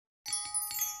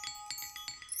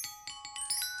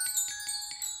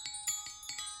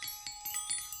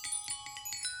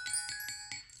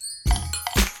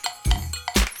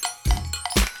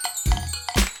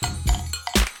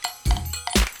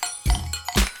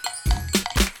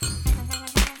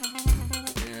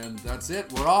That's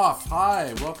it. We're off.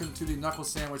 Hi. Welcome to the Knuckle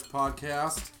Sandwich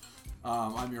Podcast.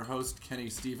 I'm your host, Kenny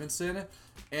Stevenson.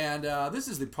 And this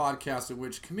is the podcast in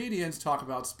which comedians talk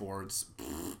about sports.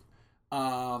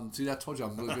 See, I told you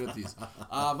I'm really good at these.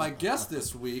 My guest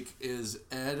this week is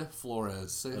Ed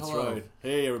Flores. Say hello. That's right.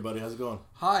 Hey, everybody. How's it going?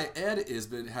 Hi. Ed has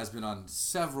been on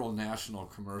several national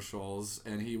commercials,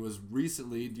 and he was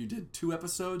recently. You did 2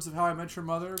 episodes of How I Met Your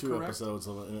Mother. Two correct? episodes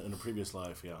in a previous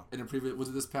life. Yeah. In a previous, was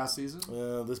it this past season?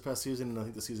 This past season, and I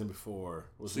think the season before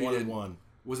was So 1 and 1.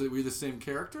 Was it were you the same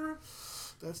character?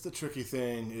 That's the tricky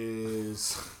thing.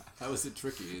 Is How is it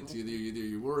tricky? It's either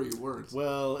you were or you weren't.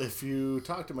 well, if you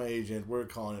talk to my agent, we're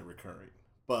calling it recurring,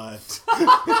 but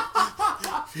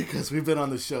because we've been on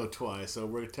the show twice, so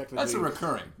we're technically That's a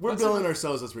recurring. We're billing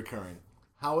ourselves as recurring.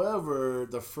 However,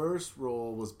 the first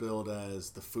role was billed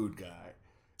as the food guy.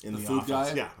 In the food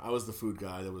office. guy? Yeah, I was the food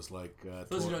guy that was like... For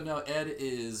those who don't know, Ed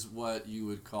is what you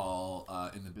would call,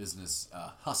 in the business,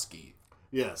 husky.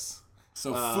 Yes.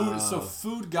 So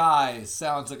food guy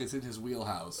sounds like it's in his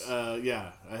wheelhouse.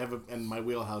 Yeah, I have and my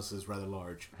wheelhouse is rather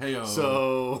large. Heyo.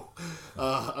 So,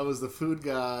 I was the food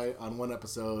guy on one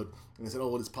episode, and they said, "Oh,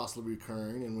 well, it's possibly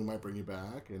recurring, and we might bring you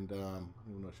back." And I don't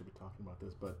even know I should be talking about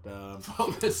this, but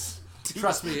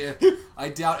Trust me, I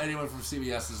doubt anyone from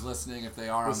CBS is listening. If they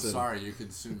are, I'm sorry. You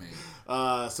can sue me.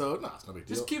 So no, it's no big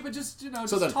deal. Just keep it.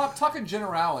 So then, talk in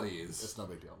generalities. It's no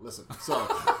big deal. Listen, so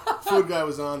food guy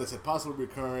was on. They said possibly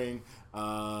recurring.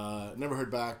 Never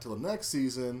heard back till the next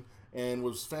season, and what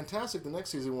was fantastic. The next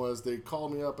season was they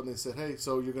called me up and they said, "Hey,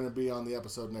 so you're going to be on the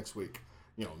episode next week.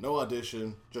 You know, no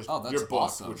audition, just that's your book,"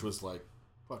 awesome. which was like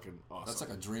fucking awesome. That's like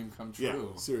a dream come true.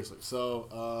 Yeah, seriously.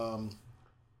 So,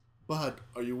 but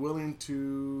are you willing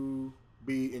to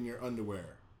be in your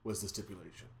underwear? Was the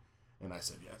stipulation. And I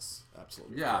said yes,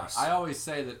 absolutely. Yeah, I always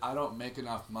say that I don't make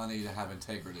enough money to have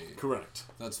integrity. Correct.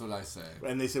 That's what I say.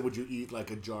 And they said, "Would you eat like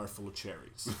a jar full of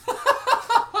cherries?"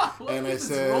 And I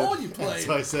said, role you played.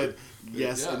 So I said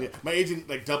yes. Yeah. And my agent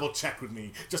like double checked with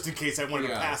me just in case I wanted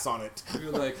to pass on it.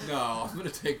 You're like, no, I'm gonna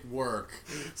take work.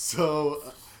 So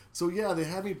yeah, they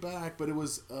had me back, but it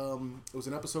was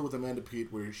an episode with Amanda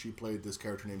Peet where she played this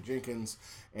character named Jenkins,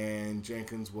 and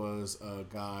Jenkins was a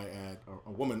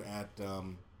woman at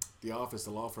the office,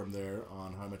 the law firm there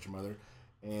on How I Met Your Mother,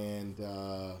 and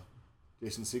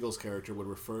Jason Segel's character would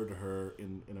refer to her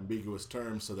in ambiguous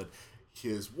terms so that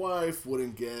his wife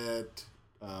wouldn't get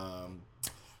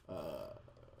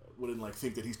wouldn't like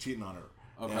think that he's cheating on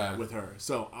her with her.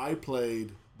 So I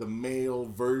played the male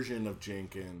version of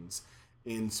Jenkins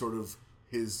in sort of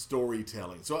his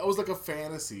storytelling. So I was like a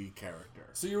fantasy character.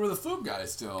 So you were the food guy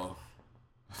still.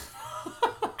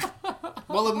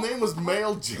 Well, the name was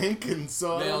Male Jenkins.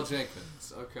 So Male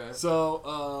Jenkins, okay.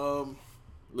 So,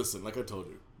 listen, like I told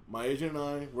you, my agent and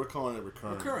I, we're calling it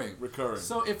recurring. Recurring.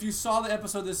 So if you saw the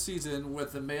episode this season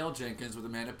with the Male Jenkins with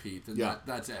Amanda Peet, then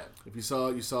that's Ed. If you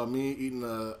saw me eating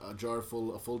a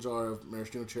full jar of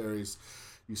maraschino cherries,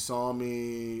 you saw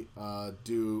me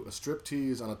do a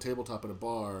striptease on a tabletop in a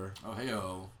bar. Oh,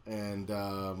 heyo. And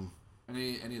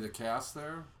any of the cast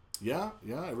there? Yeah,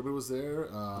 everybody was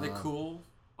there. Are they cool?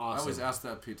 Awesome. I always ask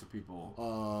that to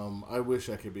people. I wish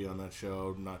I could be on that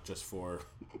show, not just for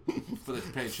the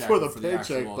paycheck, for the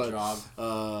actual but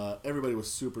job. Everybody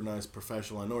was super nice,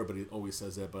 professional. I know everybody always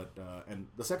says that, but and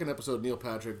the second episode, Neil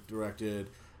Patrick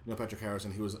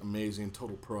Harrison. He was amazing,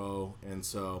 total pro, and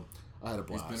so I had a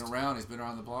blast. He's been around. He's been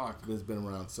around the block. He's been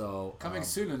around. So coming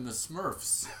soon in the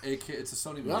Smurfs. It's a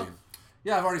Sony movie.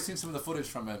 Yeah, I've already seen some of the footage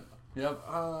from it. Yep.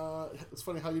 It's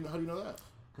funny how do you know that?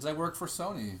 Because I work for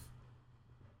Sony.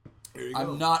 Here you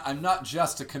go. I'm not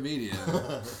just a comedian.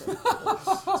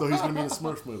 So he's going to be in the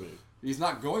Smurf movie. He's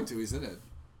not going to. He's in it.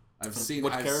 I've seen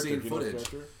footage.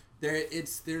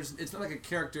 It's not like a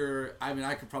character. I mean,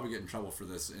 I could probably get in trouble for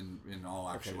this in all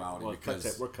actuality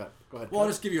because we're cut. Go ahead. Well, I'll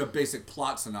just give you a basic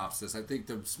plot synopsis. I think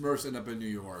the Smurfs end up in New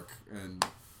York, and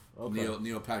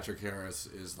Neil Patrick Harris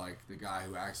is like the guy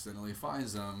who accidentally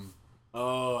finds them.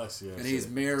 Oh, I see. And he's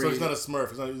married. So he's not a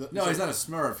Smurf. He's not a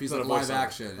Smurf. He's like live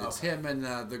action. Okay. It's him and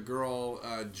the girl,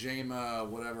 Jama,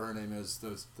 whatever her name is,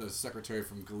 the secretary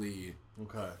from Glee.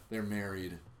 Okay. They're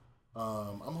married.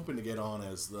 I'm hoping to get on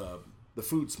as the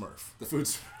food Smurf. The food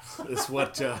Smurf is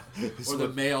what. Or the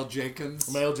Male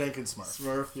Jenkins. Male Jenkins Smurf.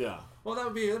 Smurf. Yeah. Well,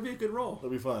 that'd be a good role.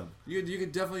 That'd be fun. You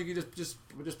could definitely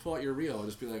just pull out your reel and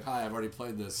just be like, "Hi, I've already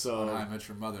played this on How I Met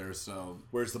Your Mother." So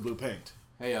where's the blue paint?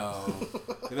 They've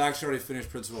actually already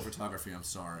finished principal photography. I'm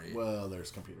sorry. Well,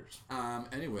 there's computers.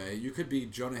 Anyway, you could be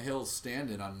Jonah Hill's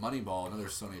stand-in on Moneyball, another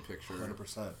Sony picture.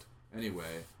 100%.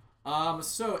 Anyway,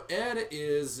 So Ed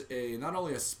is not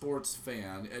only a sports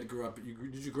fan. Ed grew up.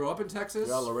 Did you grow up in Texas?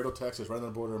 Yeah, Laredo, Texas, right on the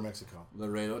border of Mexico.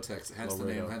 Laredo, Texas. Hence the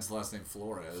name. Hence the last name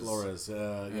Flores. Flores.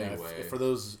 Anyway. Yeah. For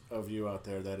those of you out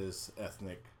there, that is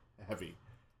ethnic heavy.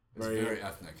 It's very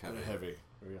ethnic heavy.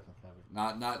 Very ethnic heavy.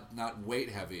 Not weight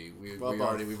heavy. We've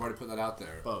already put that out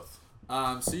there. Both.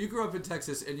 So you grew up in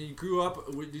Texas, and you grew up.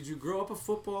 Did you grow up a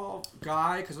football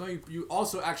guy? Because I know you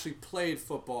also actually played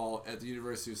football at the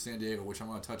University of San Diego, which I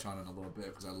want to touch on in a little bit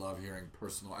because I love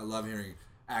hearing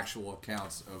actual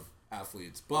accounts of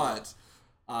athletes. But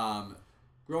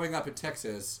growing up in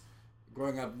Texas,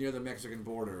 growing up near the Mexican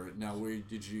border, now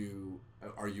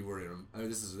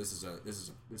this is a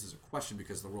question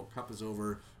because the World Cup is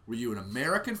over. Were you an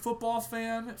American football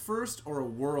fan first or a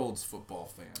World's football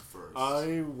fan first?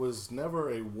 I was never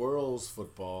a World's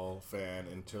football fan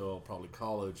until probably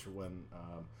college when,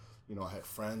 I had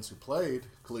friends who played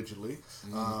collegiately.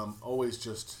 Always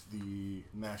just the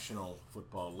National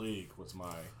Football League was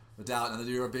my...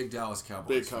 You're a big Dallas Cowboys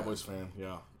fan. Big Cowboys fan,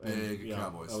 yeah.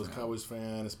 Cowboys fan. I was a Cowboys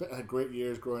fan. I had great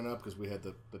years growing up because we had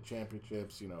the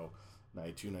championships,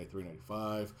 92, 93,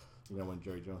 95. When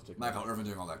Jerry Jones took Michael Irvin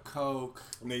doing all that coke.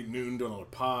 Nate Newton doing all the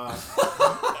pot.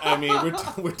 I mean,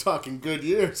 we're talking good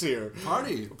years here.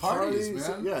 Parties,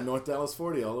 man. Yeah, North Dallas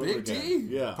 40 all over Big again. D.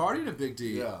 Yeah. Partying a Big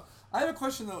D. Yeah. I have a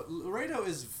question though. Laredo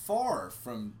is far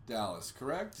from Dallas,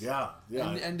 correct? Yeah.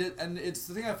 And it's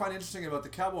the thing I find interesting about the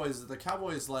Cowboys is that the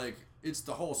Cowboys it's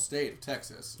the whole state of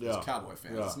Texas. It's Cowboy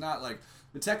fans. Yeah. It's not like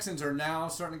the Texans are now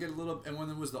starting to get a little. And when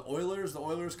there was the Oilers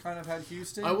kind of had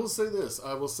Houston. I will say this.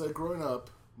 I will say, growing up,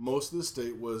 most of the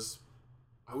state was,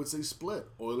 I would say, split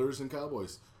Oilers and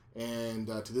Cowboys. And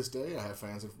to this day, I have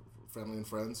family and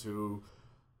friends who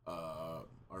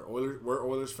were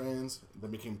Oilers fans,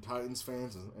 then became Titans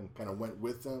fans, and kind of went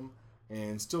with them,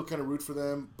 and still kind of root for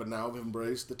them, but now have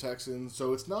embraced the Texans.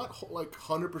 So it's not like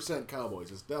 100%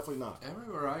 Cowboys. It's definitely not.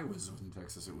 Everywhere I was in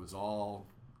Texas, it was all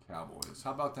Cowboys.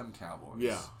 How about them Cowboys?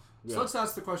 Yeah. So let's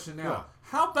ask the question now. Yeah.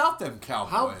 How about them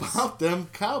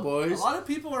Cowboys? A lot of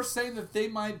people are saying that they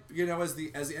might, as the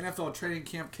NFL training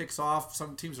camp kicks off,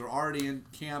 some teams are already in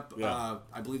camp. Yeah.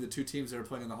 I believe the two teams that are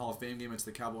playing in the Hall of Fame game, it's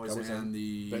the Cowboys and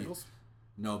the Bengals.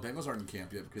 No, Bengals aren't in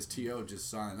camp yet because T.O. just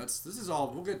signed. This is all.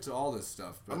 We'll get to all this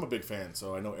stuff. But I'm a big fan,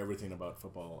 so I know everything about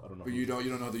football. I don't know. But you don't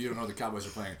know the Cowboys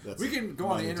are playing. We can go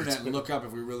on the internet and look up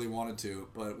if we really wanted to,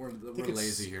 but we're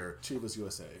lazy here. Chivas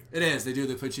USA. It is. They do.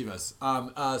 They play Chivas.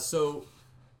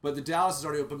 But the Dallas is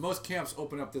already open. Most camps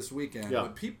open up this weekend. Yeah.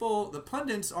 But the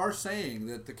pundits are saying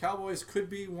that the Cowboys could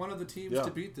be one of the teams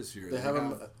to beat this year. They have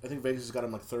them. I think Vegas has got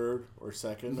them like third or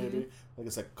second, maybe. I think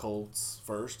it's like Colts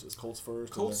first. Is Colts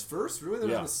first? Colts first? Really?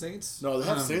 They're the Saints? No, they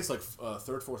have Saints like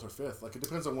third, fourth, or fifth. Like it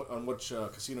depends on which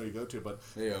casino you go to. But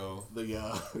we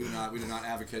do not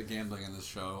advocate gambling in this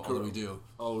show. Although we do.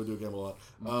 Oh, we do gamble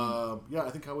a lot.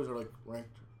 I think Cowboys are like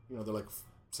ranked. They're like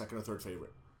second or third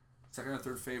favorite. Second or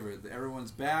third favorite.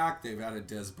 Everyone's back. They've added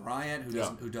Des Bryant,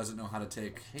 who doesn't know how to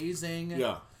take hazing.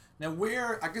 Yeah. Now,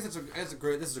 I guess this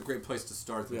is a great place to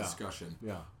start the discussion.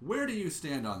 Yeah. Where do you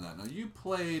stand on that? Now, you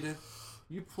played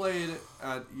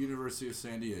at University of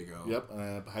San Diego. Yep.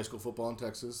 High school football in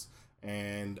Texas,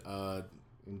 and and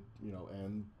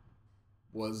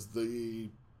was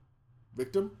the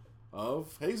victim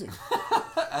of hazing.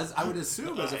 As I would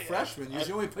assume, as a freshman,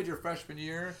 you only played your freshman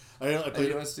year. I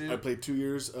played 2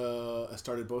 years. I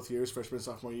started both years, freshman and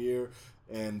sophomore year,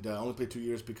 and I only played 2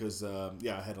 years because I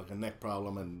had like a neck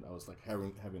problem and I was like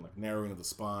having like narrowing of the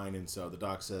spine, and so the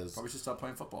doc says probably should stop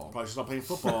playing football. Well,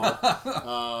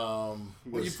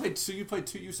 you started for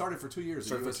 2 years. Started for 2 years.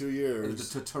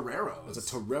 The Toreros. It's a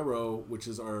Torero, which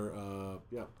is our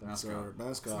mascot. Our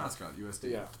mascot. It's mascot,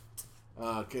 USD. Yeah.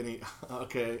 Kenny,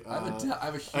 okay. I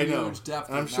have a huge depth.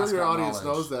 And I'm sure your audience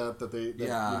knows that they.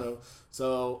 Yeah.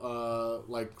 So,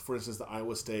 like for instance, the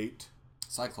Iowa State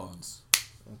Cyclones.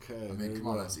 Okay. I mean, come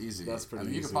on, that's easy. That's pretty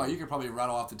easy. You could probably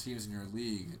rattle off the teams in your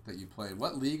league that you played.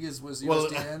 What league was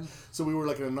USD in? So we were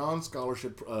like in a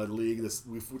non-scholarship league. Wait,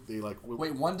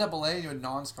 1AA, you had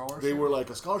non-scholarship? They were like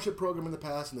a scholarship program in the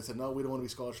past, and they said, no, we don't want to be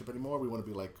scholarship anymore. We want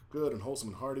to be like good and wholesome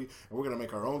and hearty, and we're going to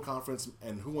make our own conference,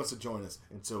 and who wants to join us?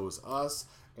 And so it was us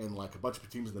and like a bunch of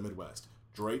teams in the Midwest.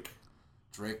 Drake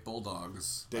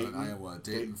Bulldogs, Dayton, out of Iowa,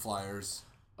 Dayton Flyers,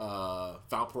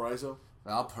 Valparaiso.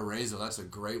 Valparaiso, that's a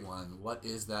great one. What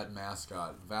is that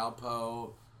mascot?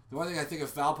 Valpo. The one thing I think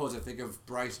of Valpo is I think of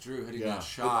Bryce Drew hitting that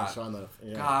shot.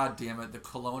 God damn it. The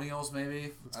Colonials,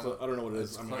 maybe? I don't know what it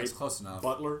is. It's close enough.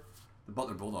 Butler. The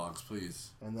Butler Bulldogs, please.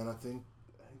 And then I think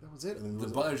that was it. And then The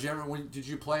Butler. Did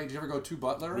you play? Did you ever go to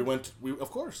Butler? We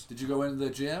of course. Did you go into the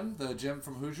gym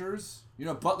from Hoosiers? You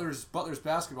know, Butler's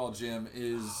basketball gym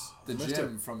is the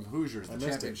gym from Hoosiers, the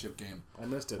championship game. I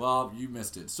missed it. Well, you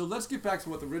missed it. So let's get back to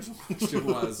what the original question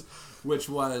was, which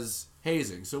was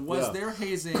hazing. So was there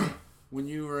hazing when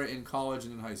you were in college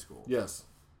and in high school? Yes.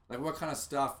 Like, what kind of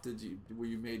stuff were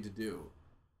you made to do?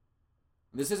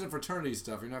 This isn't fraternity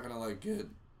stuff. You're not gonna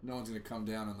no one's gonna come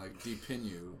down and depin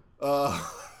you.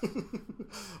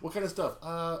 What kind of stuff?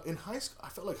 In high school, I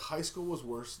felt like high school was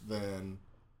worse than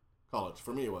college.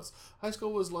 For me, it was. High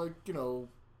school was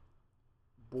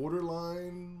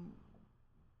borderline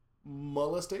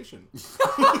molestation.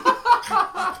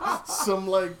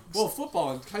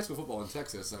 Football and high school football in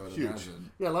Texas, I would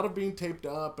imagine. Yeah, a lot of being taped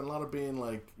up and a lot of being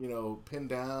pinned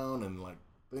down and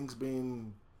things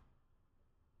being,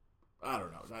 I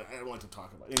don't know. I don't like to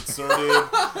talk about it. Inserted.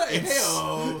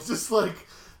 It's just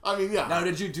yeah. Now,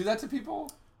 did you do that to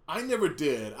people? I never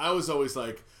did. I was always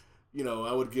I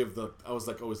would give I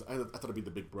thought I'd be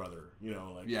the big brother,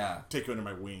 take you under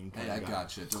my wing. Hey, I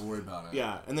got you. Don't worry about it.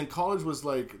 Yeah, and then college was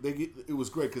it was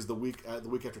great because the week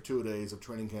after 2 days of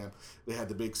training camp, they had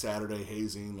the big Saturday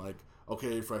hazing,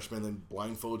 okay, freshmen, then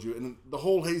blindfold you, and then the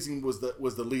whole hazing was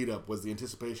the lead up, was the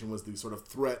anticipation, was the sort of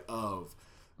threat of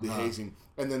the hazing,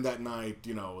 and then that night,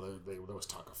 there was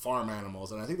talk of farm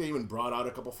animals, and I think they even brought out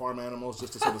a couple farm animals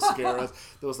just to sort of scare us.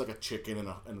 There was a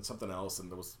chicken and something else,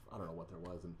 and there was, I don't know what there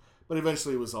was, but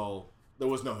eventually there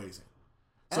was no hazing.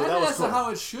 So that's cool. How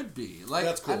it should be.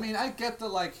 That's cool. I mean, I get the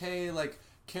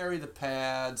carry the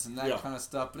pads and that kind of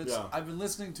stuff, but I've been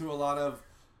listening to a lot of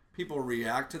people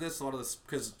react to this, a lot of this,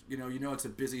 because it's a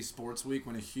busy sports week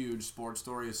when a huge sports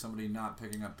story is somebody not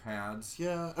picking up pads.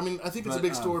 Yeah, I mean, I think it's a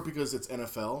big story because it's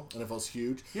NFL. NFL's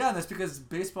huge. Yeah, and that's because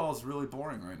baseball is really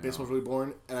boring right now. Baseball's really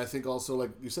boring, and I think also, like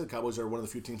you said, Cowboys are one of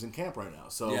the few teams in camp right now.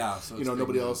 So, so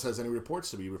nobody else has any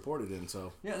reports to be reported in.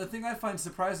 So yeah, the thing I find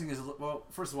surprising is, well,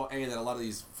 first of all, that a lot of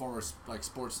these former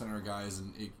Sports Center guys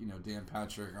and Dan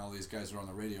Patrick and all these guys who are on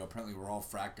the radio apparently we're all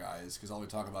frat guys because all we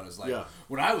talk about is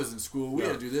when I was in school we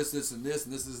had to do this, and this,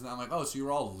 and this. And I'm like, oh, so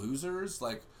you're all losers?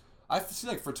 I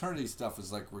see fraternity stuff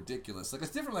is ridiculous. It's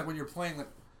different when you're playing.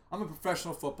 I'm a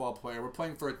professional football player. We're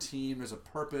playing for a team. There's a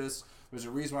purpose. There's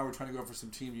a reason why we're trying to go for some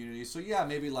team unity. So yeah,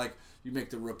 maybe you make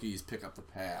the rookies pick up the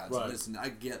pads. Right. And listen, I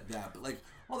get that, but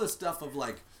all this stuff of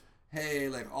hey,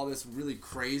 all this really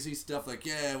crazy stuff. When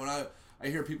I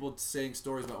hear people saying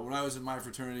stories about when I was in my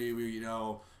fraternity, we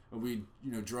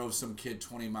drove some kid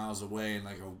 20 miles away in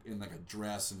a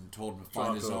dress and told him to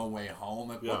find his own way home.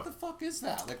 What the fuck is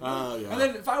that? And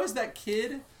then if I was that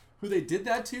kid who they did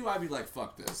that to, I'd be like,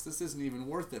 fuck this. This isn't even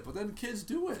worth it. But then kids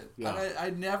do it. Yeah. And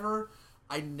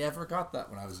I never got that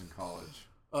when I was in college.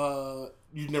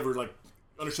 You never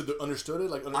understood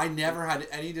it? I never had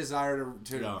any desire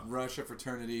to rush a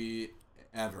fraternity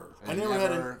ever.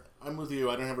 I'm with you.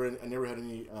 I never had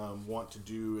any want to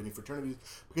do any fraternities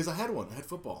because I had one. I had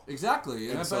football.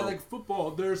 Exactly, and so, football,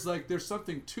 there's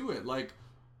something to it.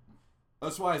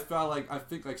 That's why I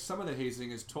think some of the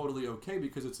hazing is totally okay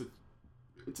because it's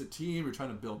a team. You're trying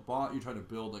to build bond. You're trying to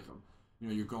build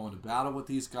you're going to battle with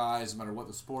these guys. No matter what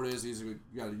the sport is, you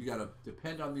got to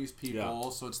depend on these people. Yeah.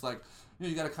 So it's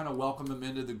you got to kind of welcome them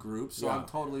into the group. So I'm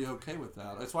totally okay with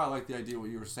that. That's why I like the idea what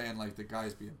you were saying, the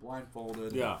guys being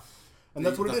blindfolded. Yeah. And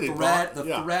that's what it did.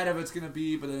 The threat of it's going to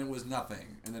be, but then it was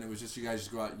nothing. And then it was just you guys just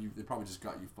go out, they probably just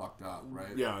got you fucked up,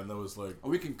 right? Yeah, and that was Oh,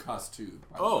 we can cuss too,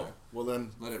 by the way. Well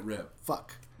then. Let it rip.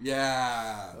 Fuck.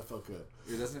 Yeah. That felt good.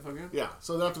 Doesn't it feel good? Yeah.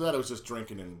 So after that, it was just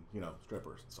drinking and,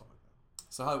 strippers and stuff like that.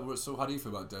 So how do you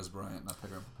feel about Des Bryant not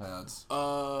picking up the pads?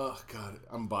 God,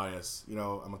 I'm biased.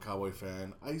 I'm a Cowboy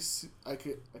fan. I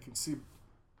can see,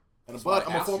 I'm a former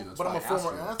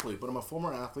athlete. But I'm a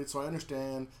former athlete, so I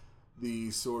understand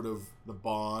the sort of the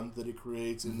bond that it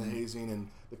creates in the hazing and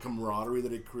the camaraderie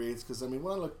that it creates. Because when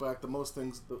I look back, the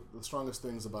strongest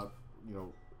things about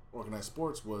organized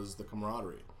sports was the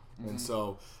camaraderie, and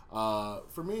so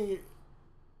for me,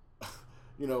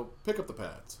 pick up the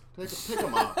pads, pick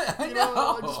them up,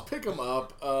 just pick them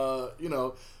up.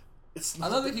 It's. I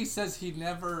love that he says he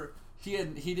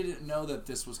didn't know that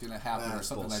this was going to happen or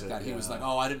something like that. He was like,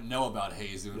 "Oh, I didn't know about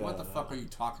hazing. What the fuck are you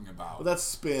talking about?" Well, that's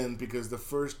spin because the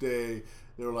first day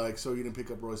they were like, "So you didn't pick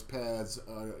up Roy's pads?"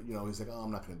 He's like, "Oh,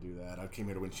 I'm not going to do that. I came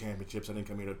here to win championships. I didn't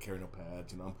come here to carry no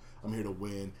pads. I'm here to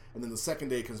win." And then the second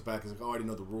day he comes back, he's like, "Oh, I already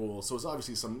know the rules." So it's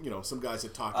obviously some guys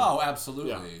that talk. Oh,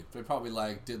 absolutely. Yeah. They probably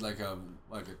did a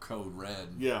code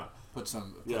red. Yeah. Put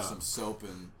some soap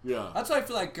in. Yeah. That's why I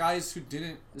feel like guys who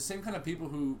didn't, the same kind of people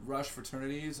who rush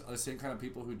fraternities are the same kind of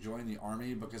people who join the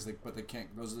army because they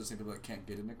can't. Those are the same people that can't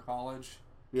get into college.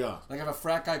 Yeah. Like if a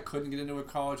frat guy couldn't get into a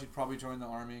college, he'd probably join the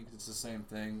army because it's the same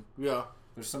thing. Yeah.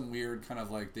 There's some weird kind of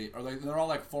like they're all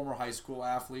like former high school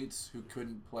athletes who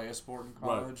couldn't play a sport in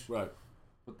college. Right.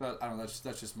 But that I don't know.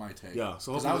 That's just my take. Yeah.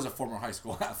 So because I was a former high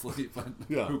school athlete, but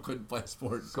who couldn't play a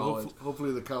sport in college.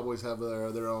 Hopefully the Cowboys have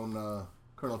their own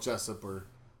Colonel Jessup or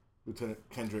Lieutenant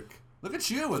Kendrick. Look at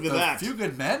you with the Few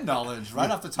Good Men knowledge right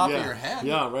off the top of your head.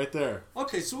 Yeah, right there.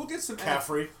 Okay, so we'll get some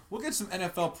Caffrey. We'll get some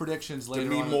NFL predictions later.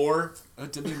 Demi Moore.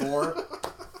 Demi Moore.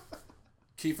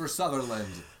 Kiefer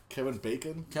Sutherland. Kevin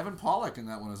Bacon. Kevin Pollak in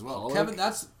that one as well.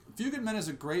 Few Good Men is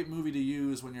a great movie to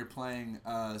use when you're playing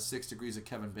 6 Degrees of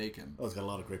Kevin Bacon. Oh, it's got a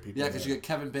lot of great people. Yeah, because you get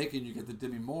Kevin Bacon, you get the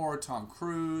Demi Moore, Tom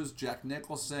Cruise, Jack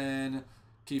Nicholson,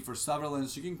 Kiefer Sutherland.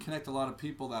 So you can connect a lot of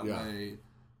people that way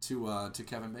to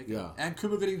Kevin Bacon. Yeah. And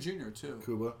Cuba Gooding Jr. too.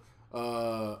 Cuba.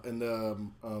 Oh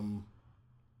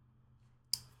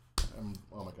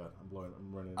my God,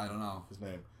 I'm running. I don't know his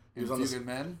name. He was on Few Good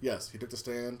Men. Yes, he took the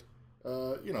stand.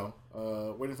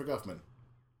 Waiting for Guffman.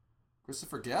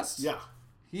 Christopher Guest. Yeah,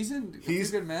 he's in Few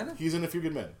Good Men. He's in A Few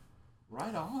Good Men.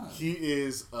 Right on. He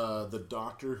is the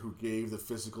doctor who gave the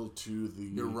physical to the.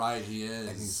 You're right. He is.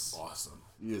 And he's awesome.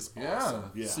 He is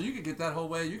awesome. Yeah. So you could get that whole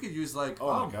way. You could use like.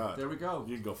 Oh my God. There we go.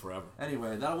 You can go forever.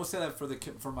 Anyway, we'll say that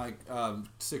for my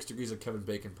 6 Degrees of Kevin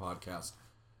Bacon podcast.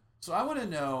 So I want to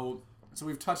know. So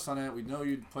we've touched on it. We know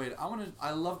you played.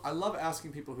 I love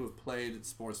asking people who have played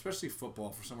sports, especially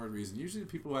football, for some weird reason. Usually the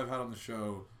people who I've had on the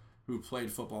show who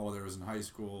played football, whether it was in high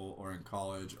school or in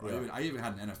college, or I even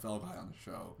had an NFL guy on the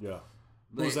show. Yeah.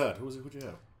 Who was that? Who'd you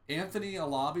have? Anthony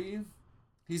Alabi.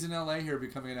 He's in LA here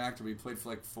becoming an actor. He played for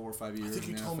like 4 or 5 years. I think you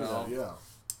in the told NFL. me that. Yeah.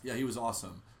 Yeah, he was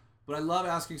awesome. But I love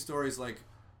asking stories like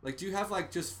do you have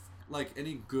like just like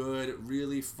any good,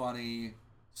 really funny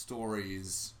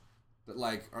stories that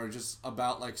like are just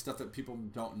about like stuff that people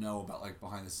don't know about, like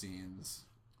behind the scenes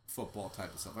football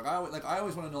type of stuff. I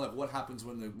always want to know like what happens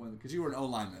when because you were an O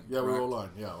lineman. Yeah, we were O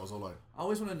line. Yeah, I was O line. I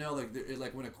always want to know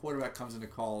like when a quarterback comes into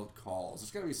calls.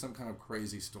 There's got to be some kind of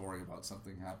crazy story about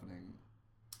something happening.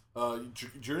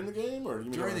 During the game, or you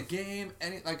mean during the game?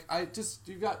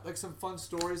 You got like some fun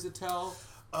stories to tell?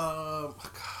 God,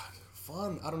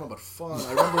 fun. I don't know about fun.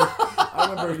 I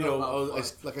remember.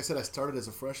 Like I said, I started as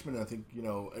a freshman, and I think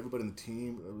everybody in the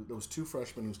team. There was 2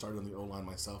 freshmen who started on the O line,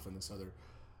 myself and this other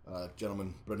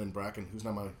gentleman, Brendan Bracken, who's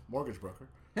now my mortgage broker.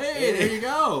 Hey, there you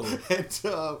go. And,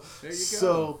 there you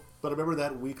go. But I remember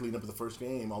that week leading up to the first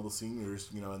game, all the seniors,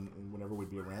 and whenever we'd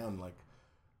be around, like,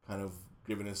 kind of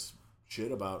giving us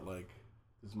shit about like,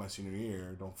 this is my senior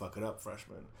year, don't fuck it up,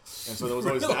 freshman. And so there was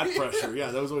always that pressure.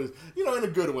 Yeah, there was always, in a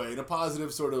good way, in a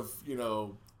positive sort of,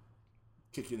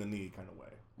 kick you in the knee kind of way.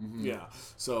 Mm-hmm. Yeah.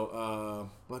 So,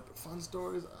 but fun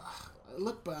stories. I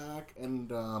look back, and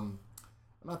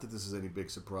not that this is any big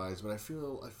surprise, but I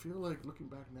feel like looking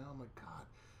back now, I'm like, God,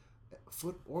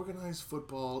 organized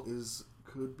football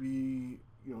could be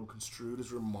construed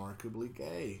as remarkably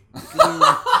gay.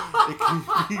 It can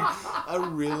be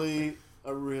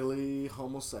a really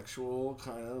homosexual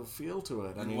kind of feel to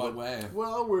it. In what way?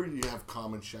 Well, where you have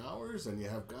common showers, and you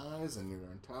have guys, and you're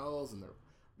in towels, and they're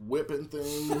whipping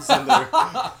things,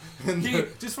 and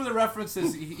just for the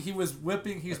references, he was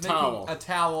whipping. He's making towel. A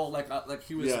towel, like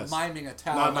he was miming a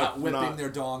towel, not whipping their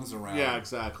dongs around. Yeah,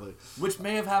 exactly. Which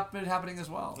may have been happening as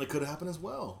well. It could happen as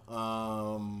well.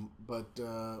 But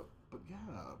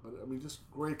I mean, just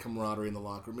great camaraderie in the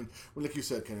locker room. I mean, like you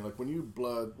said, Kenny, like when you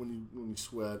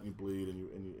sweat, and you bleed,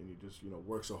 and you just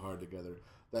work so hard together,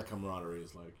 that camaraderie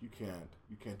is like you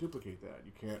can't duplicate that.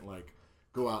 You can't like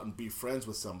go out and be friends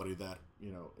with somebody that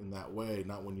in that way.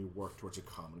 Not when you work towards a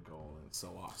common goal, and it's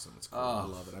so awesome. It's cool. I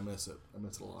love it. I miss it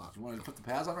a lot. You want to put the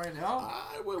pads on right now?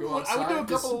 I would do a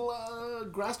couple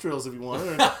grass drills if you want.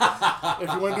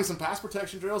 If you want to do some pass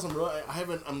protection drills,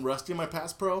 I'm rusty in my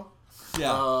pass pro.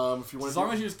 Yeah. If you want as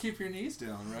long as you just keep your knees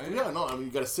down, right? Yeah, no, I mean, you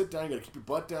got to sit down, you got to keep your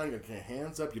butt down, you got to keep your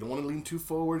hands up, you don't want to lean too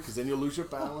forward because then you'll lose your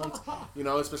balance,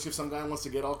 especially if some guy wants to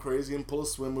get all crazy and pull a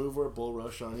swim move or a bull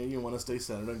rush on you, you want to stay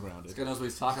centered and grounded. This guy knows what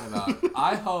he's talking about.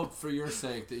 I hope, for your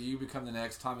sake, that you become the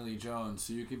next Tommy Lee Jones,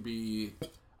 so you can be...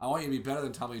 I want you to be better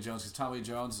than Tommy Lee Jones, because Tommy Lee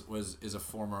Jones is a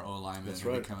former O-lineman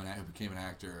who became an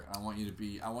actor. I want you to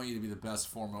be the best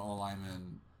former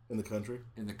O-lineman... In the country,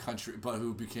 but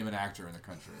who became an actor in the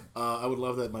country. I would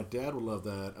love that. My dad would love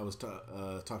that. I was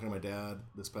talking to my dad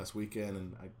this past weekend,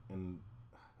 and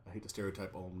I hate to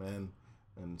stereotype old men,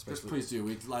 and especially just please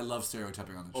do. I love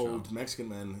stereotyping on the show. Old Mexican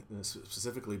men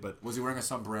specifically, but was he wearing a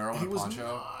sombrero and a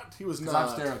poncho? He was not.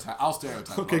 I'll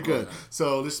stereotype. Okay, good.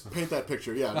 So just paint that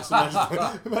picture. Yeah, just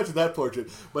imagine that portrait.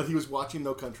 But he was watching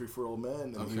No Country for Old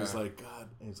Men, and he was like, God.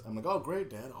 I'm like, oh, great,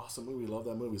 Dad, awesome movie, love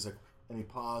that movie. He's like, and he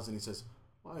paused and he says,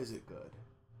 why is it good?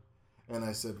 And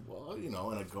I said, well, you know,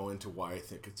 and I go into why I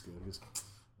think it's good. He goes,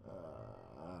 I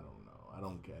don't know. I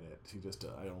don't get it.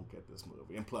 I don't get this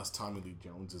movie. And plus, Tommy Lee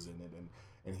Jones is in it,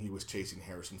 and he was chasing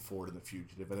Harrison Ford in The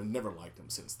Fugitive, and I've never liked him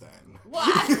since then.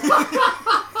 What?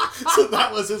 So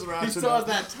that was his rationale. He still has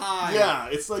that tie. Yeah,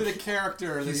 it's like to the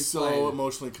character that he's he so played.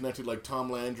 emotionally connected. Like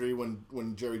Tom Landry,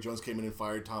 when Jerry Jones came in and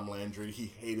fired Tom Landry,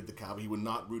 he hated the Cowboys. He would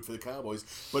not root for the Cowboys.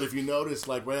 But if you notice,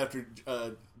 like right after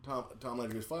Tom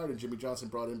Landry was fired and Jimmy Johnson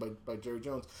brought in by Jerry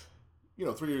Jones, you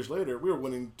know, 3 years later, we were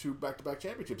winning 2 back-to-back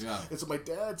championships. Yeah. And so my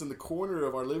dad's in the corner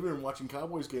of our living room watching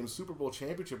Cowboys games, Super Bowl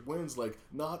championship wins, like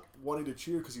not wanting to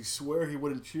cheer because he swore he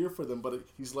wouldn't cheer for them, but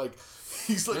he's like,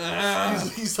 I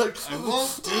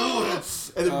won't do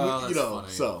it. And then, Oh, you know,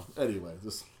 that's funny. so anyway,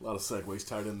 just a lot of segues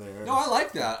tied in there. No, I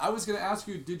like that. I was going to ask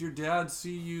you, did your dad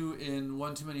see you in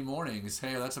One Too Many Mornings?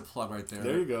 Hey, that's a plug right there.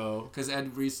 There you go. Because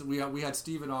Ed recently, we had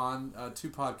Steven on 2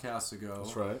 podcasts ago.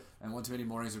 That's right. And One Too Many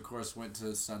Mornings, of course, went to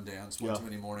Sundance, Yeah.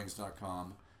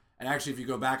 OneTooManyMornings.com. And actually, if you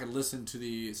go back and listen to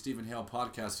the Stephen Hale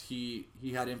podcast, he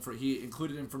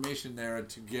included information there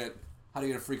to get how to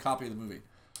get a free copy of the movie.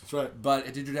 That's right.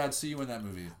 But did your dad see you in that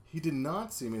movie? He did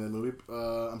not see me in the movie.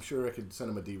 I'm sure I could send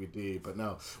him a DVD, but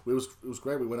no, it was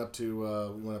great. We went up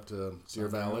to Deer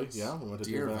Valley. Yeah, we went to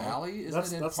Deer Valley?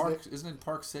 Isn't it in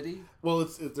Park City? Well,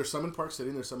 there's some in Park City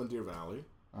and there's some in Deer Valley.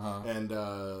 Uh-huh. And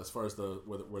as far as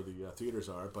where the theaters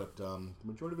are, but the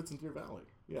majority of it's in Deer Valley.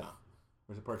 Yeah.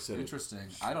 Or is it Park City? Interesting.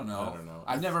 I don't know. I don't know.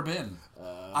 I've never been.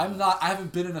 I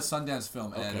haven't been in a Sundance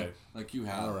film, Ed, Okay. like you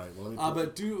have. All right. Well,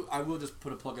 I will just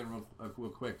put a plug in real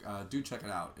quick. Do check it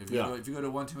out. If you go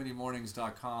to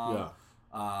OneTooManyMornings.com,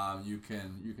 you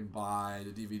can buy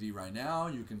the DVD right now.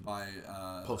 You can buy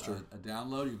Poster. a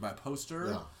download. You can buy a poster.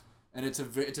 Yeah. And it's a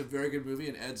very good movie,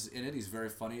 and Ed's in it. He's very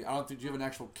funny. I don't think you have an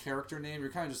actual character name.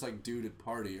 You're kind of just like dude at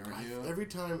party, aren't you? Every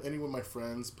time any of my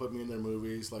friends put me in their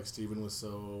movies, like Steven was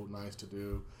so nice to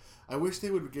do, I wish they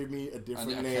would give me a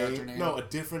different character name? No, a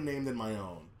different name than my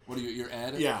own. What are you? You're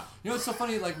Ed? Yeah. You know, it's so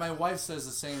funny. Like my wife says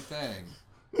the same thing.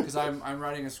 Because I'm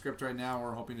writing a script right now.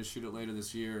 We're hoping to shoot it later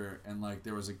this year, and like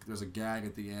there's a gag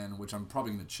at the end, which I'm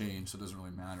probably going to change, so it doesn't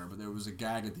really matter. But there was a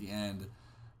gag at the end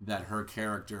that her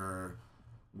character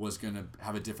was going to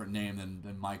have a different name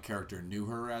than my character knew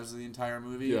her as the entire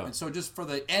movie. Yeah. And so just for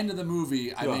the end of the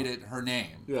movie, I made it her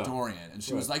name, Dorian. And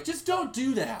she was like, just don't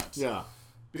do that. Yeah.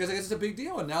 Because I guess it's a big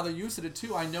deal. And now that you said it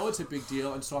too, I know it's a big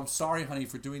deal. And so I'm sorry, honey,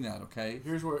 for doing that, okay?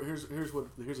 Here's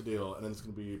the deal, and then it's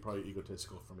going to be probably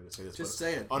egotistical for me to say this. Just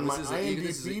say it. On this my is IMDb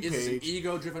this is an page,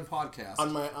 ego-driven podcast.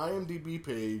 on my IMDb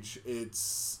page,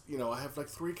 it's, you know, I have like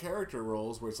 3 character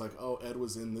roles where it's like, oh, Ed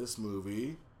was in this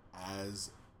movie as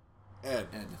Ed.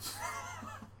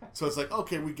 So it's like,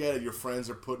 okay, we get it. Your friends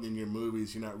are putting in your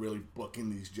movies. You're not really booking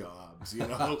these jobs, you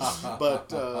know?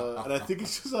 But, and I think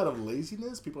it's just out of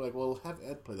laziness. People are like, well, have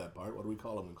Ed play that part. What do we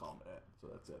call him? We call him Ed. So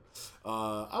that's it.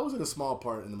 I was in a small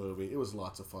part in the movie. It was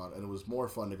lots of fun. And it was more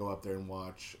fun to go up there and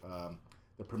watch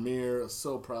the premiere. I was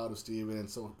so proud of Steven. And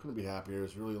so couldn't be happier. It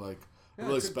was really like,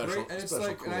 really it's special. Great, and it's special,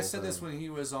 like, cool and I said this thing. when he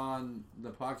was on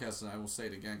the podcast, and I will say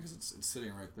it again because it's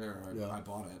sitting right there. I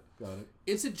bought it. Got it.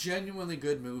 It's a genuinely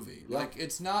good movie. Yeah. Like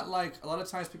it's not like a lot of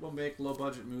times people make low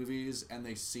budget movies and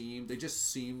they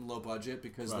just seem low budget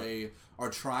because they are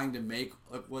trying to make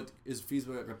like what is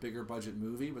feasible like a bigger budget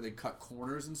movie, where they cut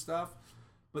corners and stuff.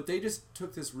 But they just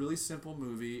took this really simple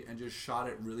movie and just shot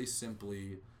it really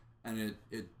simply. And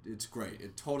it's great.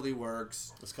 It totally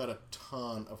works. It's got a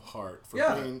ton of heart for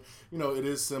Yeah. being, you know, it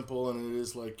is simple and it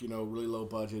is like, you know, really low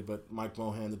budget, but Mike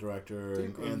Mohan, the director,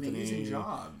 Did and an amazing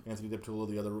job. Anthony Diptula,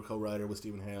 the other co-writer with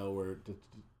Stephen Hale,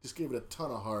 just gave it a ton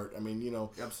of heart. I mean, you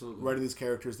know, Absolutely. writing these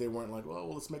characters, they weren't like,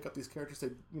 well, let's make up these characters. They,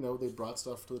 you know, they brought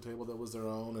stuff to the table that was their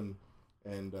own,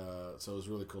 and so it was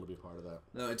really cool to be a part of that.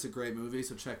 No, it's a great movie,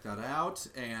 so check that out.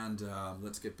 And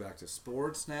let's get back to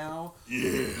sports now.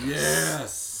 Yeah.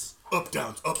 Yes. Up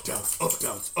downs, up downs, up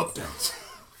downs, up downs.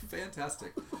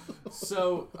 Fantastic.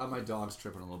 So my dog's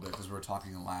tripping a little bit because we're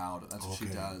talking loud. That's what she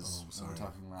Okay. does. Oh, when we're sorry.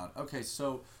 talking loud. Okay,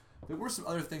 so there were some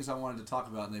other things I wanted to talk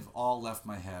about, and they've all left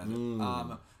my head.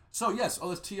 So yes,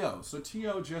 it's T.O. So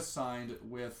T.O. just signed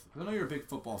with. I know you're a big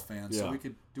football fan, so Yeah. we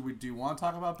could. Do you want to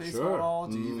talk about baseball Sure. at all?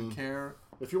 Do you even care?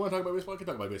 If you want to talk about baseball, I can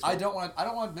talk about baseball. I don't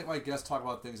want to make my guests talk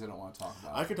about things they don't want to talk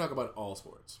about. I can talk about all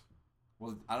sports.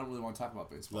 Well, I don't really want to talk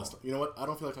about baseball. You know what? I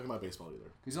don't feel like talking about baseball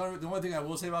either. Because the only thing I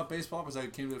will say about baseball, because I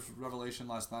came to the revelation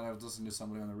last night, I was listening to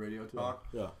somebody on the radio talk,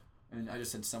 Yeah. and I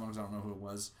just said someone because I don't know who it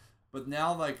was. But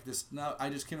now, like this, now I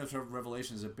just came to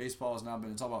revelations that baseball has now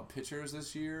been. It's all about pitchers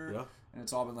this year, Yeah. and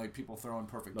it's all been like people throwing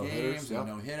perfect No games, hitters, and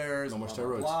yeah. no hitters, No more blah,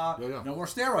 steroids. blah, blah. Yeah. No more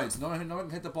steroids. No one can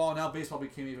hit the ball. Now baseball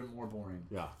became even more boring.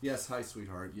 Yeah. Yes, hi,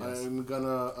 sweetheart. Yes. I'm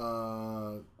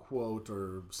gonna quote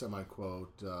or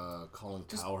semi-quote Colin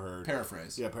Cowherd.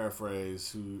 Paraphrase. Yeah,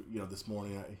 paraphrase. Who this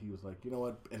morning he was like, you know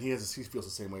what? And he feels the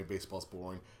same way. Baseball's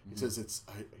boring. He says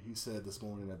he said this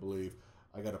morning, I believe,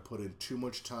 I got to put in too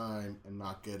much time and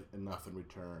not get enough in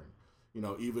return.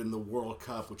 Even the World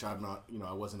Cup, which I'm not,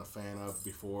 I wasn't a fan of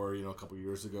before, a couple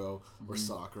years ago, or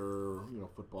soccer, or,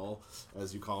 football,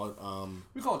 as you call it.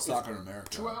 We call it soccer in America.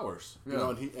 2 hours. Yeah.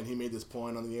 And he made this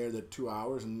point on the air that 2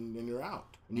 hours and you're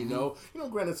out.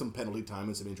 And granted some penalty time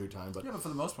and some injury time, but for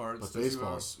the most part, it's but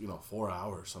baseball's 4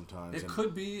 hours sometimes. It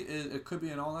could be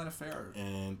an all-night affair.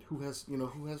 And who has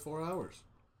 4 hours?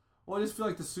 Well, I just feel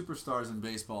like the superstars in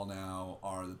baseball now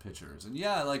are the pitchers, and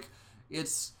yeah, like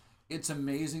it's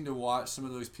amazing to watch some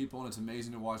of those people, and it's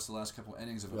amazing to watch the last couple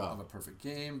innings of a perfect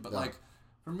game. But like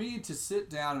for me to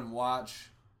sit down and watch,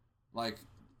 like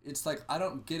it's like I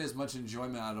don't get as much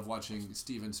enjoyment out of watching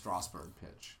Steven Strasburg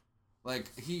pitch.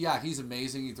 Like he's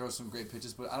amazing. He throws some great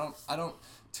pitches, but I don't.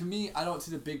 To me, I don't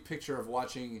see the big picture of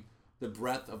watching the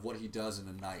breadth of what he does in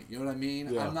a night. You know what I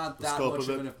mean? Yeah. I'm not that much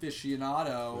of an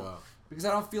aficionado. Because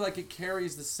I don't feel like it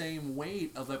carries the same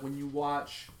weight of like when you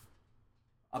watch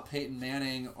a Peyton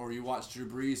Manning or you watch Drew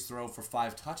Brees throw for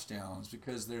 5 touchdowns,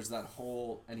 because there's that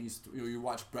whole, and you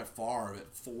watch Brett Favre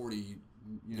at 40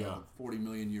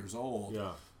 million years old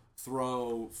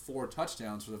throw 4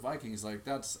 touchdowns for the Vikings. Like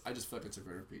I just feel like it's a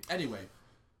great repeat. Anyway,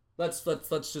 let's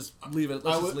just leave it.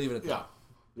 Let's just leave it at that.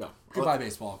 Yeah. Goodbye,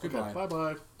 baseball. Goodbye.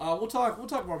 Okay, bye. We'll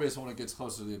talk more baseball when it gets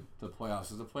closer to the playoffs,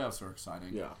 because the playoffs are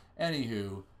exciting. Yeah.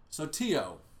 Anywho. So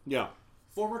T.O.,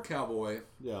 former Cowboy,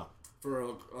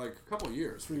 for like a couple of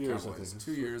years. 3 years, I think.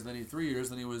 2 years, 3 years,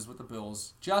 then he was with the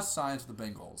Bills. Just signed with the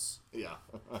Bengals. Yeah.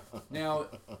 Now,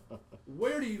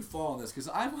 where do you fall on this? Because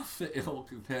I'm of the ilk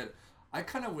that I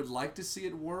kind of would like to see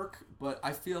it work, but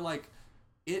I feel like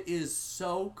it is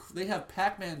so. They have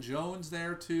Pac-Man Jones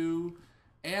there too,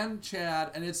 and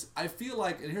Chad, and I feel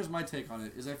like, and here's my take on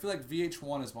it: is I feel like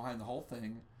VH1 is behind the whole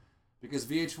thing. Because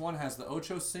VH1 has the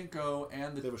Ocho Cinco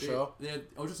and they have a show.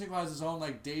 Ocho Cinco has his own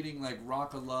like dating like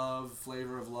rock of love,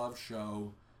 flavor of love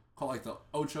show called like the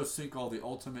Ocho Cinco, the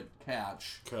Ultimate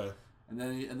Catch. Okay. And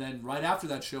then right after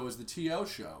that show is the TO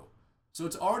show. So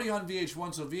it's already on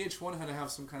VH1. So VH1 had to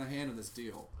have some kind of hand in this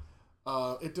deal.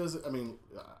 It does. I mean,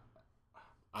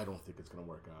 I don't think it's going to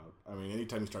work out. I mean,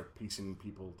 anytime you start piecing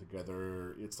people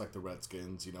together, it's like the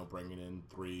Redskins, bringing in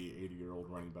 3 80-year-old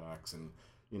running backs and.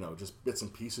 Just bits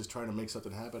and pieces trying to make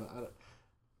something happen.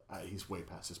 He's way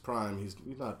past his prime. He's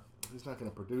not going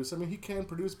to produce. I mean, he can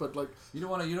produce, but like you don't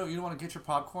want to get your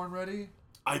popcorn ready.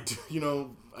 I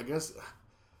do. I guess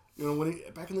when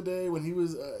back in the day when he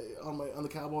was on the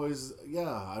Cowboys,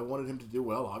 I wanted him to do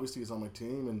well. Obviously, he's on my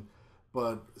team,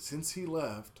 but since he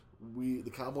left. The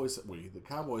Cowboys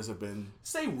have been.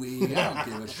 Say we. I don't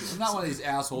give a shit. I'm not one of these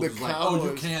assholes who's like, oh,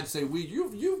 you can't say we.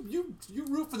 You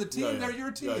root for the team. They're your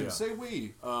team. Yeah. Say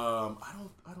we. I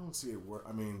don't see it work.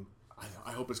 I mean,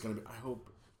 I hope it's gonna be. I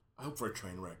hope for a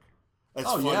train wreck. It's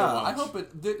fun to watch. I hope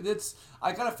it's.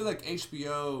 I gotta feel like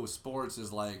HBO Sports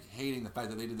is like hating the fact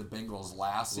that they did the Bengals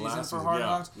last season for Hard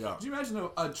Knocks. Yeah. Could you imagine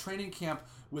a training camp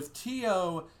with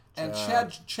T.O. and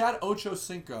Chad Ocho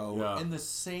Cinco in the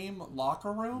same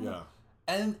locker room? Yeah.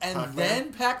 And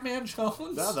then Pac-Man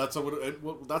Jones? Yeah, that's what it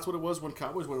was when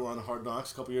Cowboys were on Hard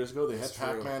Knocks a couple years ago. They had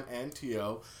Pac-Man and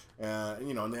T.O. And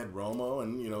they had Romo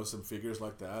and, some figures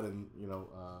like that. And,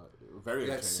 very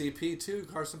entertaining. CP too,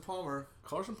 Carson Palmer.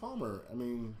 I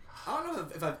mean... I don't know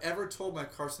if I've ever told my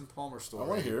Carson Palmer story. I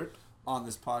want to hear it. On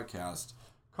this podcast.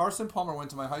 Carson Palmer went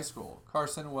to my high school.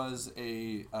 Carson was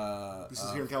a... this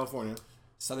is here in California.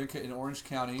 in Orange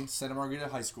County, Santa Margarita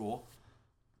High School.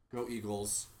 Go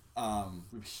Eagles.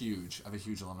 We're huge. I have a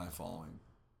huge alumni following.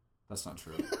 That's not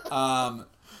true.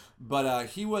 But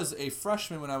he was a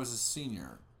freshman when I was a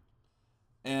senior.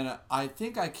 And I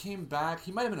think I came back.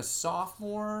 He might have been a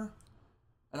sophomore.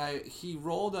 And he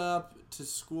rolled up to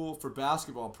school for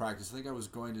basketball practice. I think I was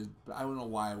going to... I don't know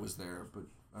why I was there, but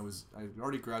I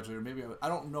already graduated. Maybe I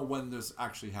don't know when this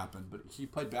actually happened, but he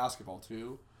played basketball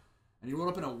too. And he rolled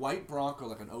up in a white Bronco,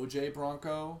 like an OJ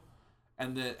Bronco,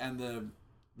 and the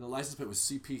license plate was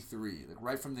CP3, like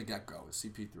right from the get-go, it was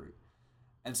CP3.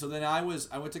 And so then I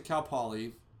went to Cal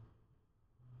Poly,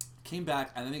 came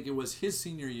back, and I think it was his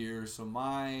senior year, so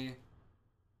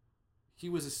he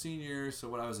was a senior,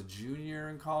 so I was a junior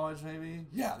in college, maybe?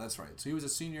 Yeah, that's right. So he was a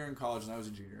senior in college, and I was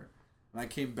a junior. And I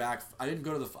came back. I didn't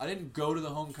go to the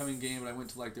homecoming game, but I went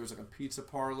to there was a pizza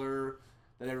parlor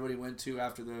that everybody went to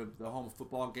after the home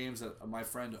football games that my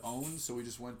friend owned. So we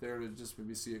just went there to just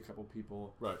maybe see a couple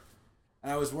people. Right.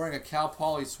 And I was wearing a Cal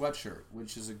Poly sweatshirt,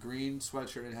 which is a green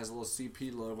sweatshirt and it has a little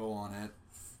CP logo on it.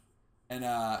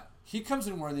 And he comes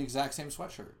in wearing the exact same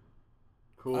sweatshirt.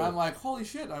 Cool. And I'm like, holy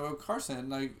shit! I go,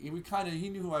 Carson. He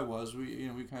knew who I was. We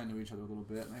kind of knew each other a little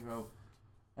bit. And I go,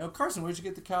 Carson, where'd you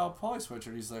get the Cal Poly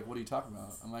sweatshirt? He's like, what are you talking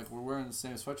about? I'm like, we're wearing the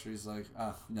same sweatshirt. He's like,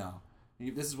 no.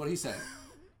 This is what he said.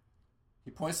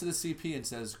 He points to the CP and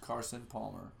says, Carson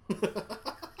Palmer.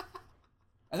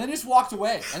 And then just walked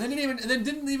away. And then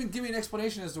didn't even give me an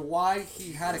explanation as to why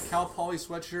he had a Cal Poly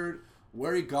sweatshirt,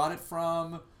 where he got it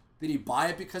from. Did he buy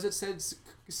it because it said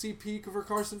CP for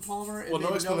Carson Palmer? Well,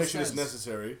 no explanation is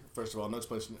necessary. First of all, no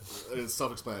explanation. It's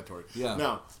self-explanatory. Yeah.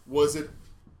 Now, was it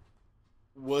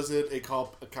a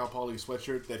Cal Poly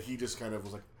sweatshirt that he just kind of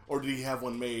was like, or did he have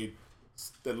one made?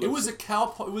 It was a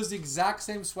It was the exact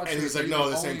same sweatshirt. And he's like, no,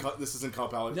 this isn't Cal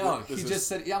Poly. No, he just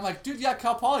said, yeah. I'm like, dude, yeah,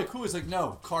 Cal Poly, cool. He's like,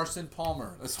 no, Carson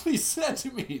Palmer. That's what he said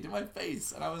to me, to my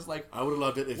face, and I was like, I would have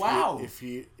loved it if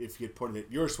he had pointed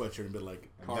at your sweatshirt and been like,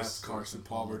 that's Carson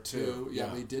Palmer too. Yeah,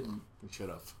 but he didn't. He should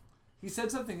have. He said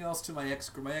something else to my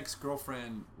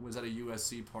ex-girlfriend was at a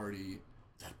USC party.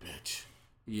 That bitch.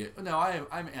 Yeah, no,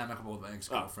 I'm amicable with my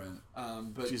ex-girlfriend.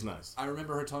 But she's nice. I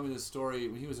remember her telling me this story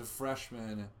when he was a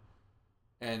freshman,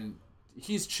 and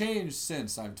he's changed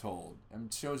since, I'm told.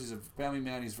 And shows he's a family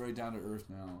man. He's very down to earth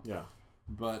now. Yeah.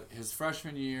 But his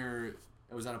freshman year,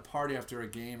 I was at a party after a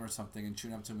game or something, and she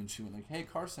went up to him and she went like, "Hey,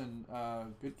 Carson,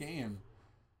 good game."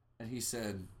 And he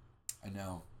said, "I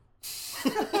know."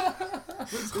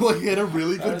 Well, he had a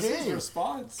really good game. His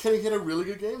response. Kenny had a really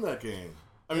good game that game.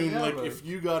 I mean, yeah, if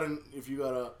you got a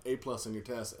A+ on your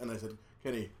test, and I said,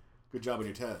 Kenny, good job on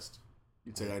your test,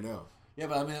 you'd say, I know. Yeah,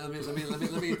 but I mean, let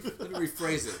me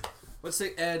rephrase it. Let's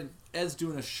say Ed's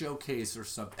doing a showcase or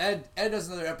something. Ed does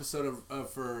another episode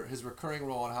for his recurring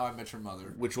role on How I Met Your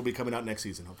Mother, which will be coming out next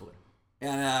season, hopefully.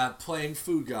 And playing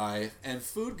Food Guy. And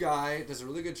Food Guy does a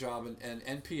really good job. And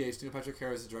NPH, Neil Patrick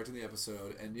Harris, is directing the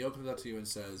episode. And Neil comes up to you and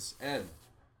says, Ed,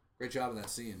 great job in that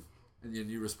scene. And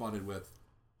you responded with,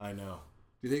 I know.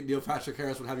 Do you think Neil Patrick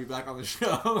Harris would have you back on the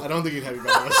show? I don't think he'd have you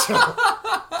back on the show.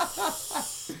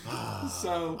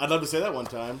 So I'd love to say that one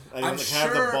time. I didn't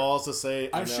have the balls to say,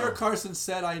 I'm sure Carson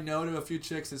said I know to a few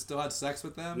chicks and still had sex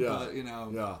with them. Yeah. But,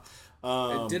 Yeah.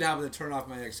 It did happen to turn off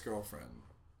my ex-girlfriend.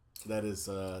 That is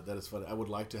funny. I would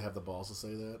like to have the balls to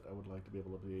say that. I would like to be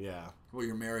able to be, yeah. Well,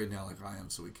 you're married now like I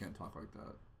am, so we can't talk like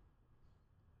that.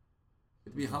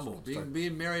 Be humble.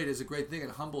 Being married is a great thing. It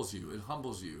humbles you. It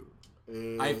humbles you.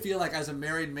 I feel like as a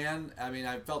married man, I mean,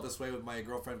 I felt this way with my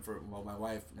girlfriend my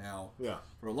wife now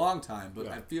for a long time, but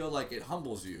I feel like it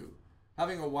humbles you.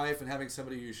 Having a wife and having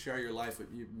somebody you share your life with,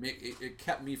 it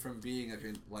kept me from being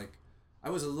like I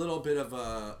was a little bit of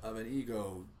an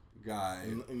ego guy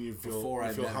and you feel, before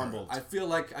I met humbled. her. I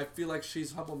feel like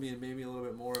she's humbled me and made me a little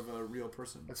bit more of a real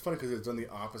person. It's funny because it's done the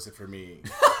opposite for me.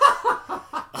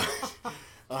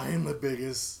 I am the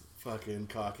biggest fucking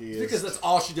cockiest. Because that's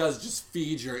all she does, just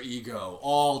feed your ego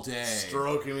all day,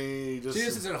 stroking me. She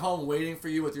just is at home waiting for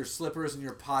you with your slippers and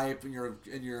your pipe and your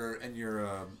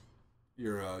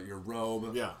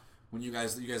robe. Yeah. When you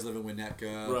guys live in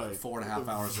Winnetka, right. 4.5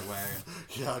 hours away.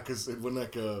 Yeah, because in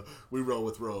Winnetka we roll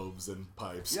with robes and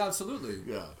pipes. Yeah, absolutely.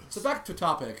 Yeah. So back to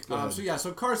topic.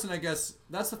 So Carson, I guess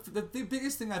that's the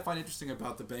biggest thing I find interesting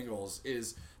about the Bengals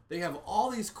is they have all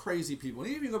these crazy people.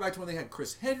 And even if you go back to when they had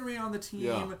Chris Henry on the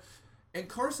team, and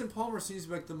Carson Palmer seems to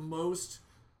be like the most,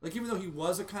 like even though he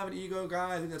was a kind of an ego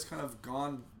guy, I think that's kind of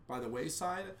gone by the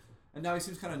wayside. And now he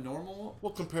seems kind of normal.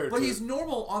 Well, but he's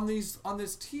normal on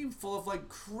this team full of like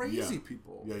crazy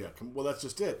people. Yeah. Well, that's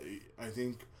just it. I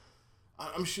think,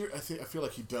 I'm sure. I feel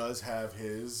like he does have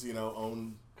his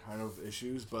own kind of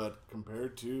issues, but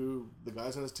compared to the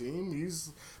guys on his team,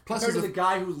 he's compared to the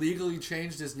guy who legally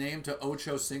changed his name to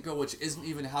Ocho Cinco, which isn't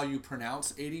even how you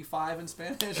pronounce 85 in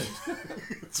Spanish.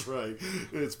 That's right.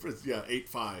 It's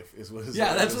 8-5 is what his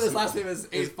that's what his last name is.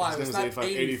 8-5. It's not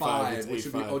 85, which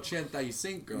would be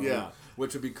 85. Yeah.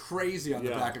 Which would be crazy on the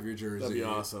back of your jersey. That'd be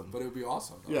awesome. But it would be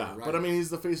awesome. Though. Yeah. Right. But I mean,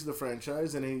 he's the face of the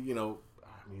franchise, and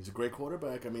he's a great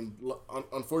quarterback. I mean,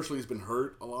 unfortunately, he's been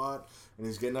hurt a lot, and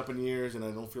he's getting up in years, and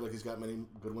I don't feel like he's got many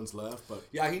good ones left. But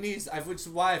yeah, he needs. Which is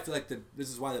why I feel like this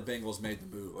is why the Bengals made